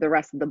 or the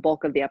rest of the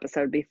bulk of the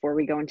episode before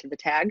we go into the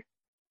tag?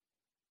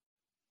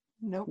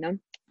 Nope. No?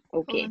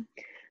 Okay.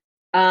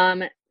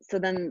 So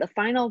then the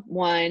final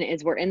one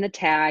is we're in the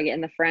tag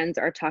and the friends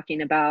are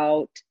talking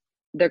about,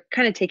 they're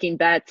kind of taking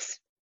bets,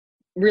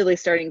 really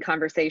starting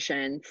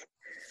conversations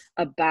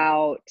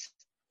about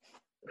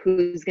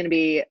who's going to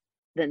be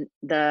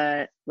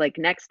the like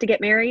next to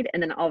get married.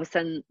 And then all of a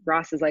sudden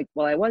Ross is like,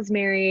 well, I was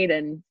married.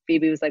 And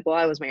Phoebe was like, well,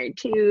 I was married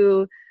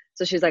too.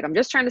 So she's like, I'm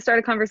just trying to start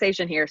a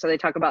conversation here. So they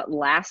talk about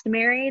last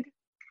married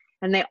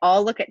and they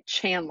all look at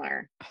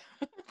Chandler.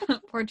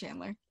 Poor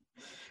Chandler.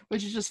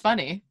 Which is just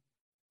funny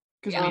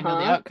because we know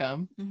the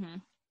outcome. Mm-hmm.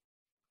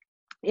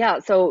 Yeah.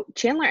 So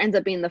Chandler ends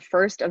up being the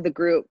first of the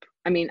group.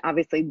 I mean,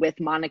 obviously with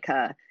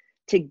Monica,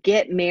 to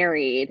get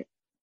married,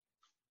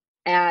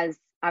 as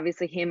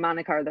obviously he and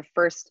Monica are the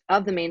first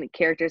of the main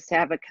characters to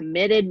have a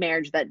committed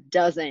marriage that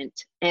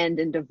doesn't end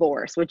in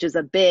divorce, which is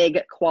a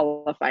big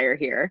qualifier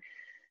here.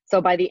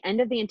 So by the end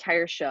of the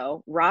entire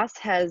show, Ross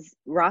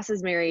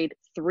is married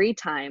 3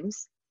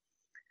 times.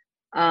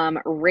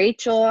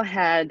 Rachel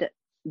had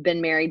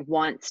been married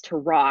once to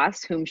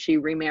Ross, whom she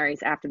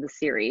remarries after the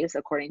series,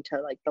 according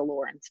to like the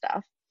lore and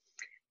stuff.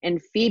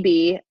 And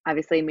Phoebe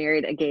obviously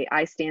married a gay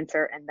ice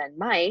dancer and then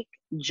Mike.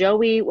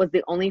 Joey was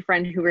the only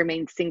friend who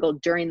remained single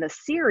during the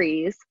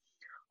series,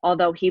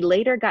 although he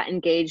later got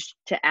engaged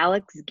to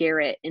Alex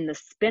Garrett in the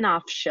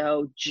spin-off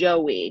show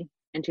Joey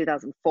in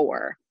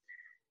 2004.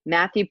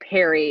 Matthew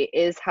Perry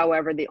is,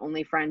 however, the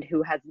only friend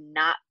who has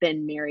not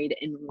been married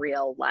in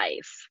real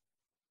life.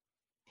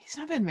 He's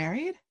not been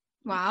married?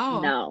 Wow.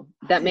 No,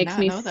 that makes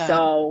me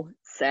so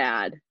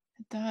sad.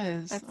 It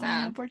does. That's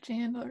sad. Poor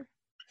Chandler.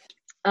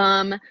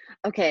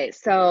 Okay,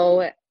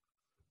 so a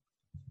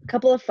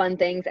couple of fun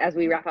things as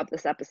we wrap up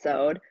this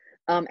episode.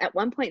 At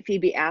one point,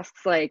 Phoebe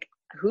asks, like,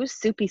 who's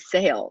Soupy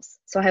Sales?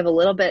 So I have a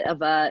little bit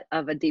of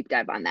a deep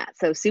dive on that.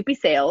 So Soupy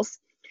Sales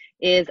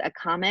is a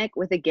comic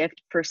with a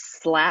gift for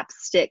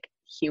slapstick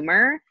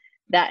humor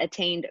that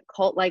attained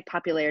cult-like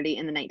popularity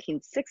in the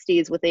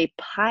 1960s with a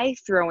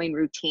pie-throwing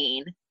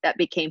routine that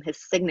became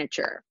his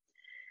signature.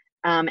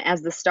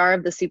 As the star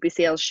of the Soupy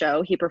Sales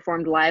show, he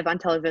performed live on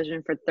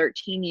television for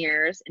 13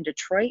 years in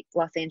Detroit,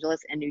 Los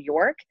Angeles, and New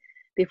York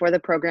before the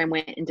program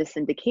went into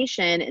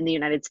syndication in the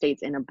United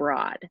States and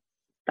abroad.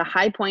 The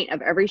high point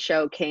of every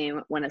show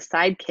came when a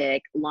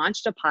sidekick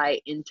launched a pie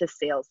into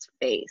Sales'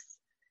 face.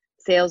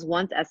 Sales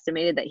once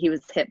estimated that he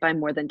was hit by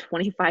more than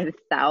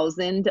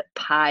 25,000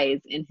 pies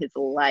in his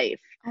life.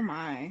 Oh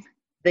my.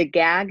 The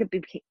gag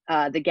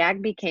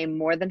became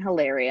more than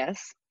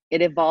hilarious.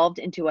 It evolved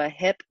into a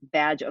hip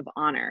badge of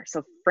honor.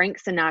 So Frank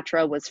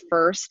Sinatra was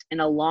first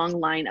in a long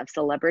line of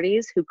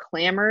celebrities who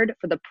clamored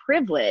for the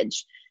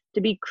privilege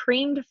to be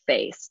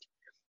creamed-faced,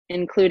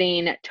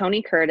 including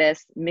Tony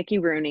Curtis, Mickey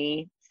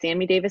Rooney,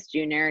 Sammy Davis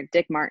Jr.,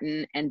 Dick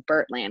Martin, and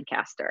Burt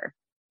Lancaster.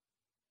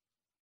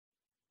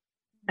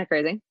 That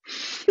crazy?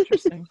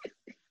 Interesting.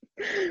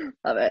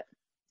 Love it.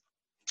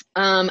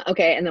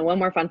 Okay, and then one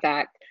more fun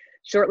fact.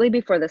 Shortly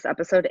before this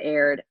episode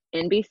aired,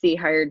 NBC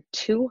hired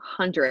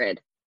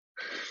 200,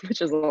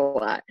 which is a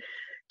lot,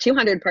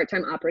 200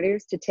 part-time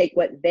operators to take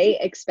what they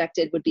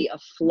expected would be a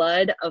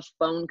flood of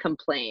phone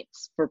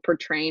complaints for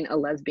portraying a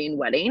lesbian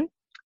wedding.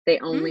 They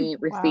only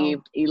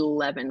received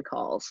 11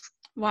 calls.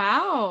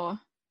 Wow.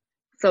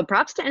 So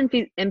props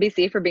to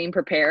NBC for being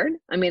prepared.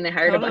 I mean, they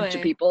hired a bunch of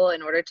Totally. people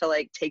in order to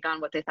like take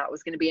on what they thought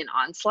was going to be an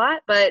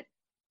onslaught, but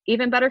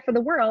even better for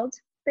the world,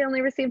 they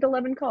only received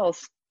 11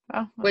 calls,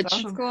 Oh, that's which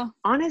awesome. That's cool.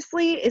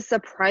 honestly is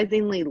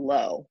surprisingly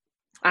low.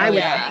 I Oh, would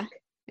yeah. think.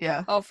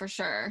 Yeah. Oh, for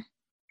sure.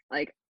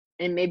 Like,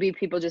 and maybe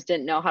people just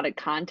didn't know how to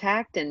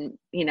contact, and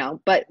you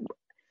know, but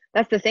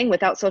that's the thing,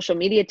 without social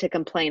media to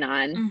complain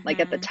on, like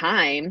at the Mhm.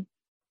 time,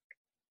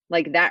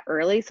 like that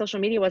early,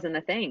 social media wasn't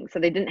a thing, so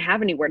they didn't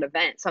have anywhere to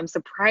vent. So I'm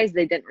surprised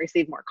they didn't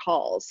receive more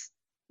calls.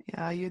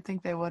 Yeah, you'd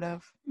think they would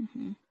have.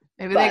 Mhm.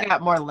 Maybe they But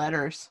got more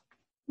letters.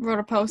 Wrote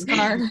a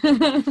postcard.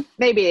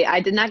 maybe I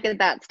did not get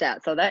that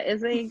stat, so that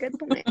is a good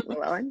point,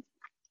 Llewellyn.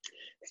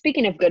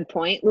 Speaking of good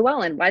point,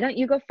 Llewellyn, why don't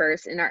you go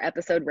first in our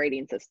episode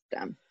rating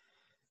system?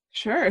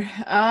 Sure.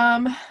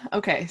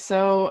 Okay,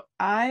 so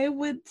I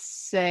would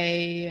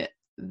say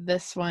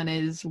this one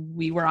is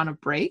We Were on a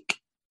Break.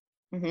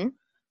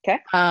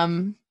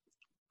 Mm-hmm.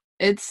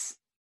 It's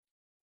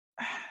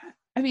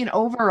I mean,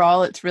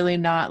 overall it's really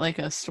not like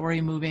a story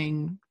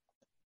moving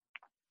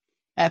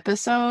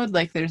episode.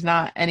 Like there's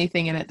not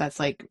anything in it that's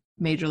like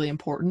majorly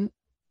important,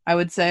 I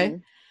would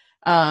say.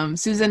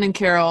 Susan and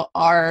Carol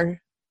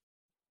are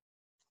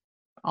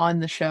on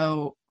the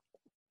show,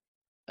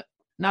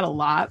 not a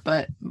lot,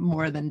 but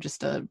more than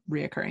just a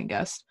reoccurring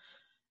guest,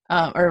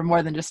 or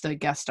more than just a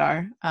guest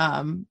star.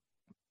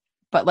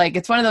 But like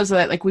it's one of those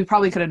that like we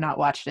probably could have not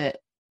watched it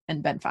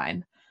and been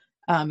fine,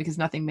 because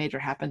nothing major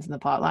happens in the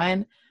plot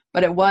line.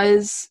 But it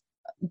was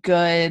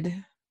good.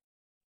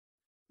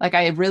 Like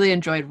I really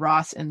enjoyed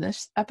Ross in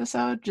this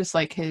episode, just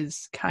like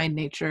his kind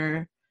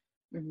nature,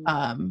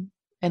 Mm-hmm.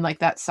 and like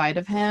that side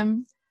of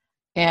him.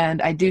 And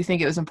I do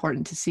think it was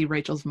important to see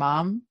Rachel's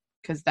mom,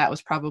 because that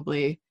was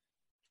probably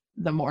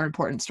the more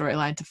important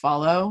storyline to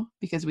follow,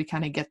 because we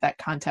kind of get that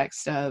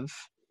context of,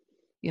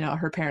 you know,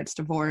 her parents'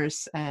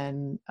 divorce,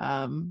 and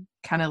kind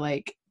of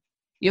like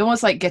you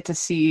almost like get to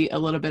see a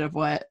little bit of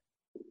what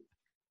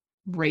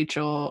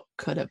Rachel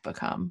could have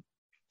become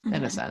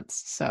in a Mhm.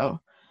 sense. So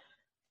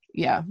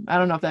yeah, I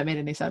don't know if that made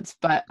any sense,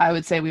 but I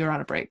would say We Were on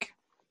a Break.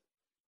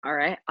 All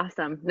right,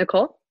 awesome.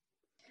 Nicole?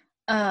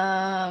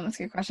 That's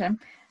a good question.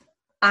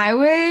 I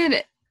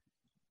would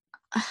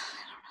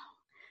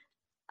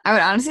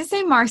honestly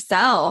say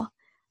Marcel.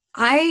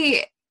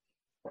 I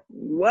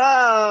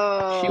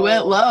Whoa. She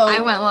went low.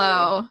 went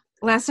low.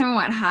 Last time I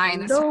went high,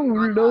 and this time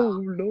I'm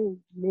going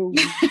low.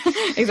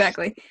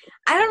 Exactly.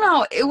 I don't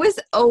know. It was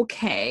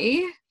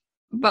okay,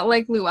 but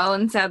like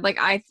Llewellyn said, like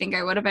I think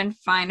I would have been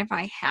fine if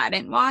I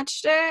hadn't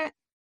watched it.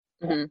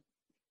 Mm-hmm.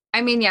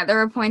 I mean, yeah, there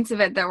were points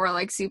of it that were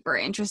like super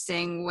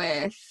interesting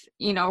with,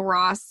 you know,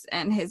 Ross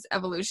and his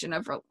evolution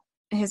of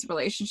his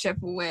relationship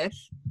with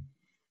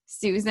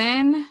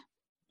Susan.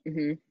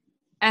 Mm-hmm.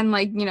 And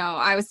like, you know,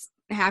 I was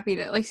happy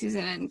that like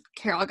Susan and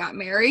Carol got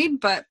married,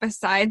 but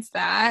besides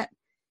that,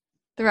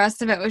 the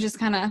rest of it was just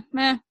kind of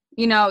meh.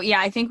 You know,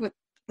 yeah, I think with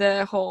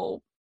the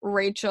whole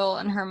Rachel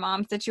and her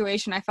mom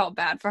situation, I felt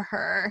bad for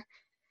her.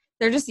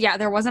 There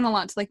wasn't a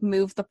lot to like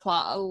move the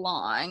plot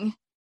along.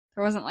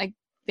 There wasn't like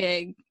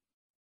big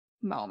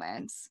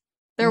moments.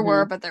 There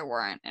were, but there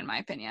weren't, in my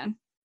opinion.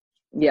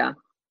 Yeah.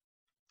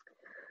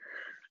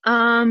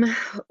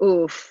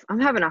 Oof. I'm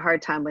having a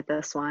hard time with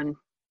this one.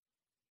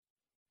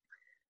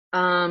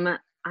 I'm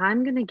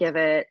gonna give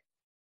it.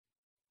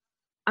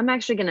 I'm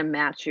actually gonna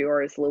match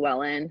yours,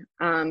 Llewellyn.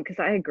 Because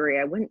I agree.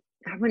 I wouldn't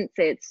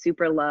say it's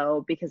super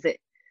low, because it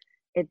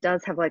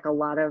does have like a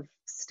lot of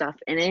stuff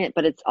in it,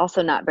 but it's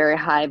also not very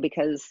high,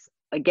 because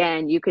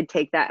again, you could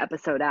take that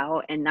episode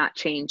out and not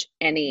change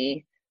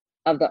any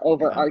of the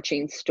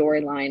overarching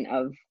storyline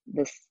of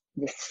the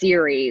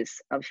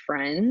series of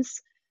Friends.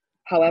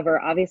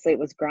 However, obviously it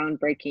was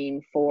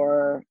groundbreaking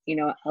for, you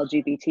know,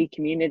 LGBT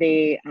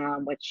community,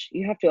 which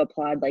you have to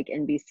applaud like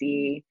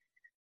NBC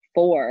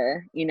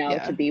for, you know,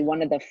 to be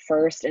one of the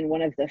first and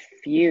one of the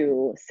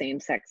few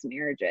same-sex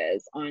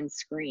marriages on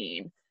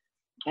screen.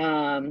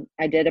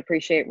 I did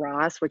appreciate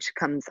Ross, which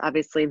comes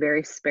obviously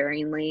very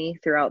sparingly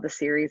throughout the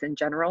series in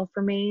general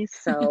for me.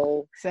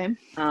 So Same.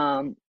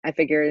 I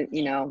figured,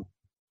 you know,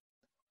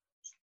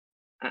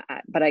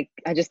 but I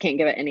just can't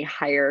give it any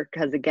higher,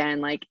 because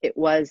again, like it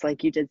was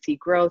like you did see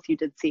growth, you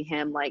did see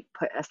him like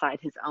put aside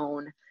his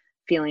own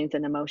feelings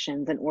and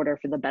emotions in order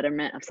for the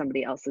betterment of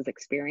somebody else's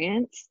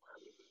experience.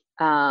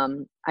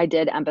 I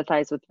did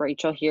empathize with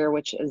Rachel here,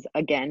 which is,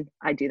 again,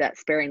 I do that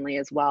sparingly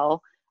as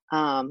well,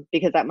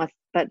 because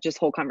that just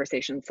whole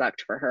conversation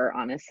sucked for her,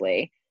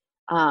 honestly.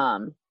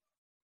 So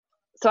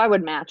I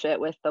would match it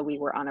with the We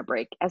Were on a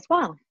Break as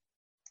well.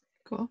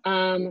 Cool.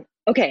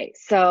 Okay,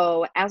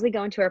 so as we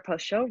go into our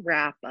post-show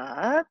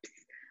wrap-ups,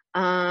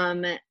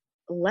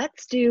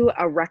 let's do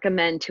a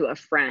recommend to a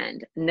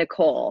friend.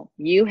 Nicole,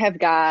 you have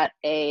got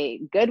a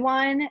good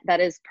one that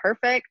is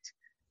perfect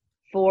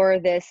for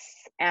this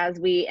as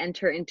we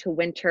enter into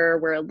winter.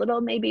 We're a little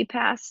maybe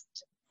past,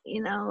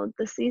 the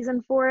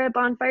season for it,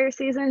 bonfire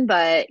season,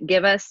 but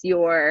give us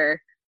your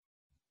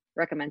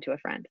recommend to a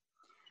friend.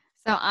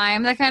 So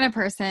I'm the kind of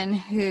person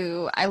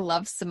who I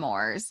love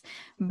s'mores,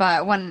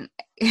 but when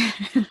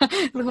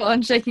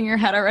Llewellyn's shaking your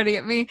head already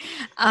at me.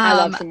 I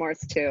love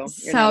s'mores too. You're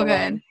so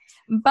good.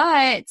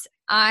 But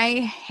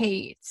I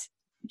hate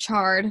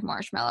charred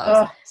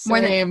marshmallows.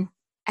 Same.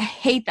 I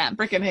hate them.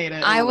 Freaking hate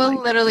it. I will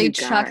literally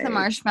chuck the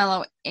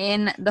marshmallow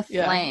in the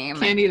flame.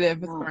 Can't eat it if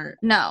it's burnt.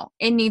 No,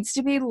 it needs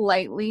to be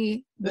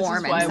lightly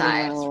warm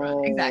inside.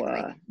 Exactly.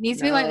 It needs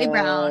to be lightly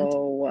browned.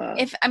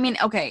 If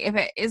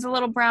it is a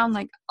little brown,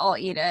 like I'll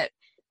eat it,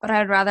 but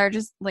I'd rather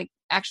just like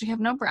actually have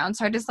no brown.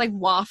 So I just like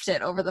waft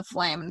it over the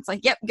flame and it's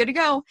like, yep, good to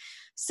go.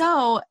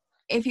 So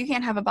if you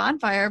can't have a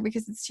bonfire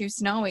because it's too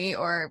snowy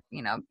or,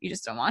 you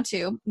just don't want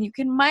to, you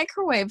can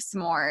microwave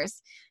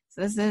s'mores.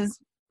 So this is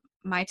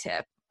my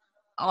tip.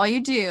 All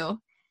you do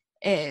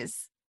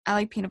is, I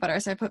like peanut butter,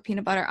 so I put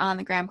peanut butter on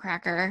the graham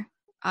cracker,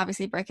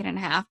 obviously break it in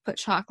half, put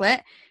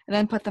chocolate, and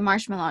then put the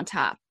marshmallow on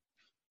top.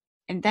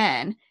 And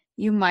then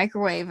you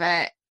microwave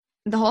it,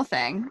 the whole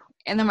thing,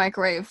 in the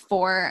microwave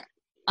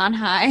on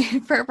high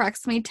for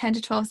approximately 10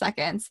 to 12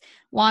 seconds.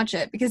 Watch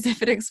it, because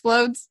if it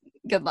explodes,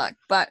 good luck.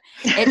 But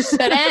it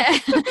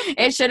shouldn't.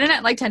 It shouldn't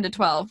at like 10 to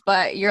 12,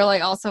 but you're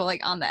like also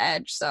like on the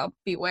edge, so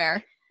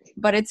beware.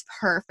 But it's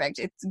perfect.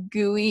 It's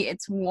gooey,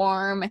 it's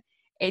warm.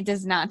 It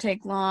does not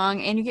take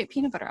long, and you get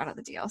peanut butter out of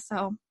the deal.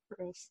 So,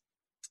 gross.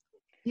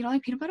 You don't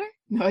like peanut butter?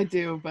 No, I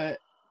do, but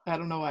I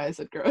don't know why I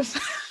said gross.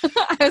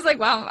 I was like,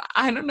 wow,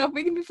 I don't know if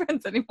we can be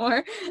friends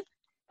anymore.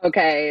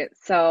 Okay,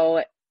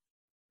 so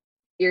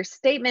your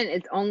statement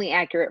is only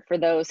accurate for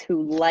those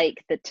who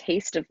like the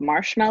taste of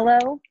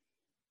marshmallow.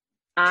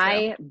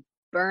 I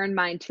burn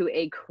mine to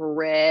a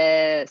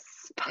crisp.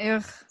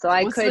 Ugh. So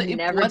I could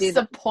never do What's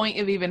the point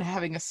of even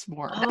having a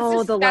s'more?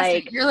 Oh,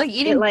 you're like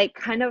eating. It like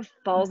kind of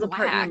falls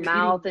apart in your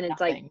mouth, and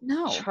it's like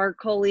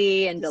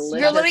charcoaly and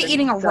delicious. You're literally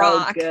eating a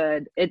rock.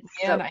 Good. It's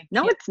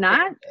it's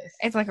not.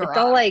 It's like a rock. It's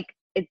all like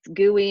it's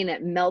gooey and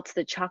it melts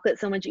the chocolate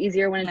so much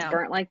easier when it's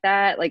burnt like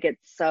that. Like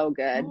it's so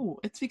good. Oh,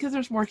 it's because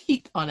there's more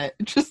heat on it.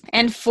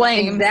 And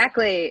flame.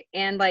 Exactly.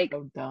 And like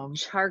so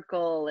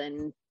charcoal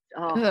and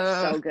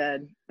so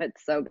good.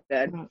 It's so good.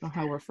 I don't know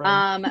how we're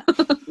friends.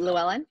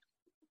 Llewellyn,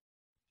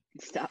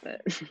 stop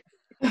it.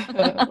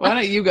 Why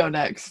don't you go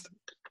next?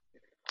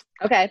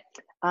 Okay.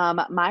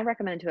 My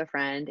recommend to a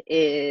friend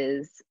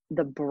is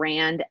the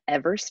brand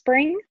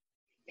Everspring.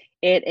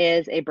 It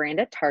is a brand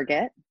at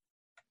Target.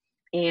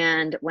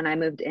 And when I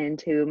moved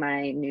into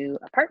my new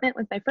apartment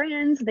with my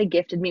friends, they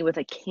gifted me with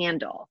a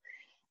candle.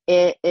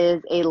 It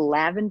is a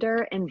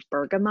lavender and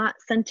bergamot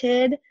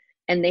scented,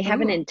 and they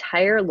have an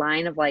entire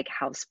line of like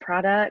house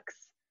products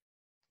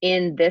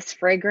in this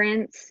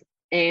fragrance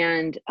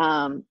and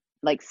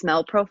like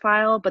smell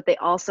profile, but they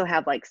also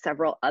have like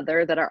several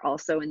other that are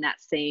also in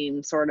that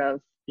same sort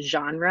of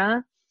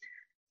genre.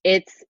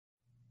 It's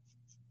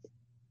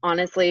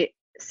honestly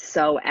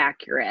so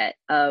accurate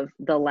of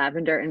the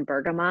lavender and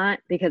bergamot,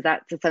 because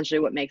that's essentially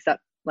what makes up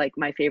like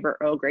my favorite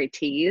Earl Grey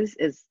teas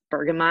is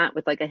bergamot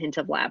with like a hint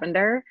of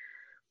lavender.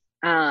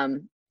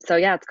 So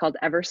yeah, it's called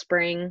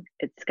Everspring.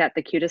 It's got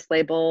the cutest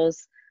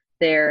labels.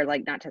 They're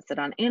like not tested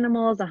on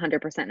animals,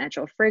 100%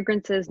 natural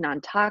fragrances,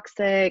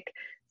 non-toxic.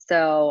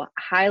 So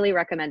highly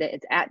recommend it.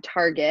 It's at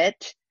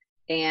Target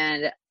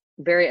and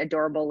very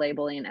adorable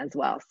labeling as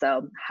well.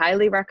 So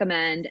highly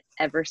recommend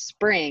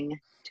Everspring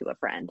to a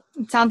friend.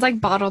 It sounds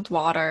like bottled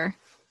water.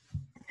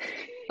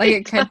 Like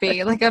it could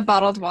be like a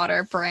bottled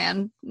water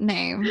brand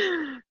name.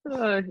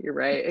 You're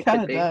right. It kind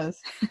could be. Does.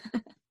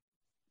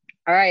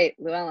 All right,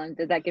 Llewellyn,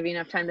 did that give you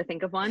enough time to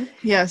think of one?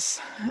 Yes.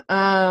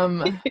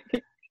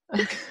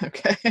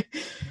 Okay.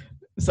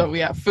 So we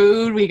got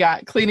food, we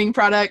got cleaning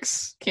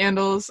products,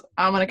 candles.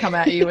 I'm going to come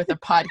at you with a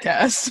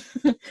podcast.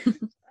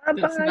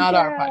 It's not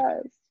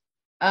our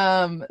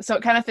podcast. So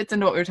it kind of fits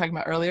into what we were talking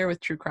about earlier with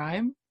true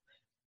crime.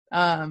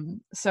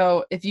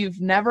 So if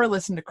you've never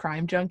listened to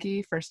Crime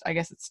Junkie, first, I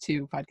guess it's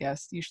 2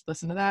 podcasts. You should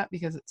listen to that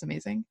because it's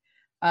amazing.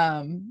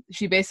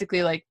 She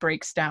basically like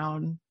breaks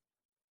down,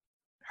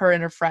 her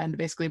and her friend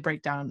basically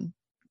break down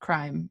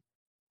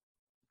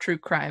true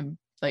crime,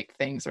 like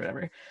things or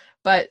whatever.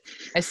 But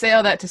I say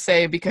all that to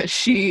say because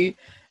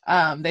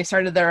they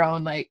started their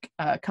own like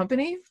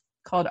company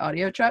called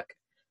Audio Truck,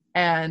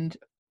 and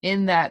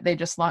in that they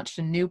just launched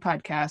a new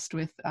podcast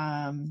with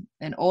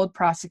an old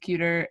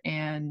prosecutor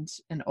and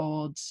an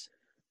old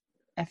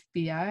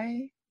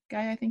FBI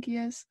guy, I think he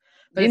is.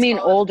 But you mean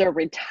old or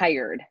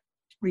retired?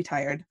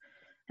 Retired.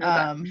 Okay.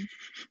 I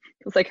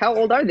was like, how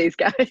old are these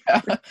guys?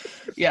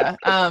 Yeah.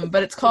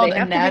 But it's called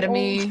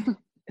Anatomy.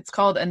 It's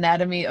called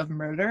Anatomy of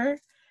Murder.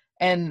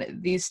 And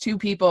these 2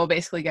 people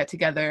basically get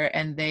together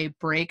and they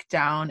break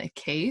down a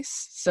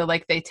case. So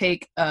like they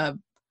take a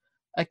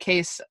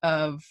case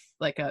of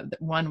like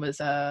one was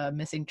a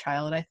missing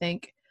child, I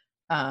think.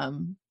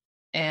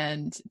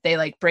 and they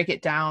like break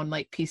it down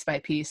like piece by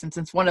piece. And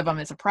since one of them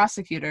is a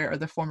prosecutor, or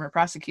the former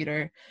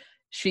prosecutor,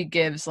 she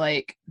gives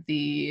like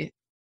the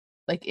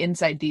like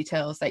inside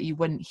details that you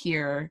wouldn't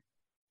hear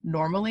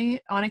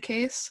normally on a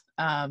case.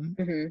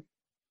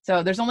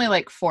 So there's only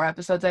like 4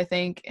 episodes, I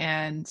think,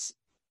 and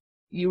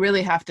you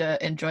really have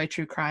to enjoy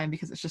true crime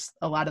because it's just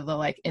a lot of the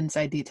like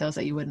inside details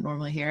that you wouldn't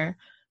normally hear.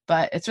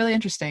 But it's really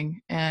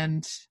interesting,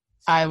 and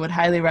I would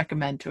highly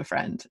recommend to a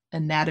friend.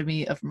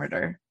 Anatomy of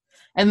Murder.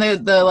 And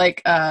the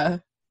like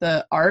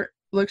the art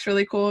looks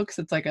really cool because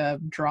it's like a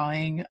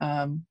drawing,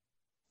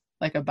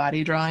 like a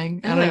body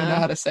drawing. I don't even know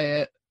how to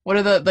say it. What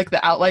are the like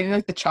the outline,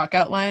 like the chalk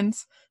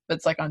outlines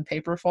that's like on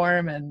paper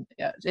form, and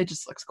yeah, it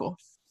just looks cool.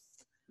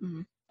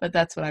 But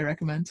that's what I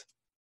recommend.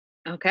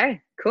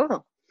 Okay,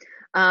 cool.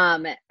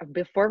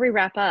 Before we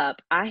wrap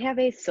up, I have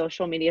a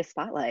social media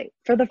spotlight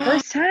for the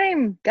first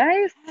time,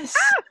 guys. Yes.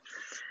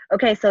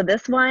 Okay, so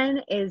this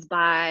one is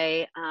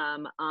by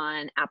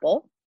on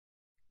Apple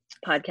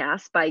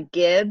Podcast by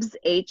Gibbs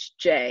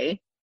HJ.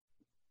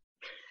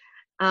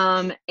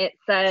 It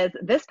says,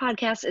 this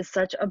podcast is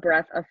such a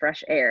breath of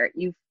fresh air.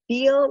 You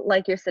feel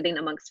like you're sitting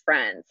amongst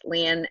friends.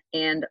 Leanne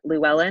and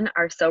Llewellyn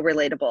are so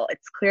relatable.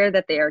 It's clear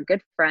that they are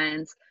good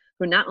friends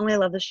who not only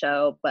love the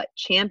show, but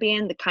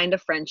champion the kind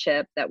of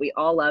friendship that we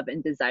all love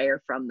and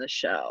desire from the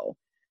show.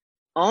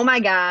 Oh my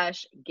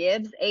gosh,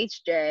 Gibbs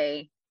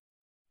HJ,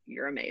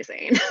 you're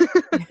amazing.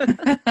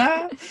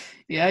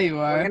 Yeah, you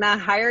are. We're going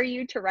to hire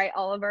you to write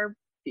all of our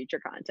future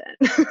content.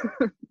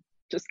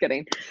 Just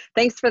kidding.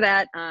 Thanks for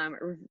that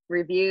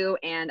review.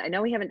 And I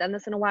know we haven't done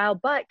this in a while,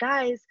 but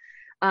guys,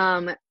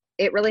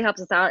 it really helps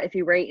us out if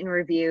you rate and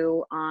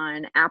review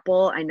on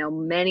Apple. I know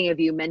many of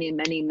you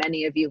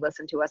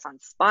listen to us on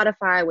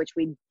Spotify, which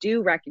we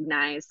do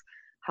recognize.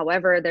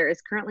 However, there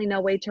is currently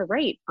no way to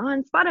rate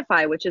on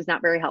Spotify, which is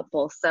not very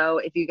helpful. So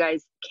if you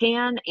guys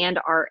can and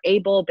are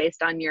able,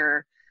 based on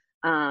your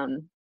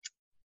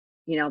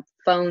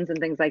phones and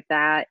things like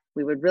that,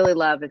 we would really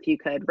love if you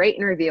could rate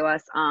and review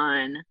us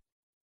on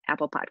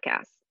Apple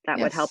Podcasts. That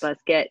would help us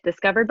get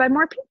discovered by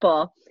more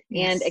people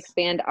and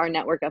expand our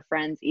network of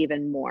friends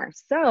even more.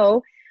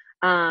 So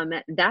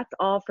that's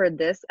all for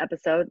this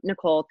episode.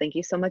 Nicole, thank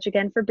you so much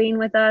again for being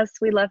with us.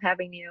 We love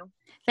having you.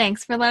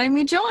 Thanks for letting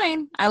me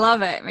join. I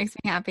love it. It makes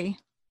me happy.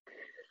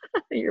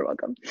 You're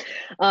welcome.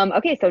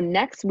 Okay, so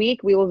next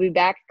week we will be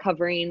back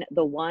covering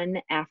the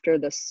one after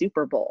the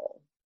Super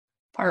Bowl.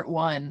 Part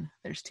 1.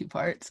 There's 2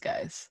 parts,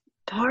 guys.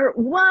 Part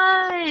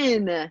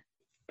one.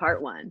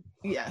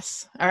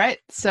 Yes. All right.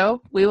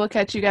 So we will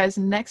catch you guys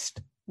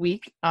next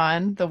week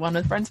on the One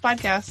with Friends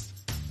podcast.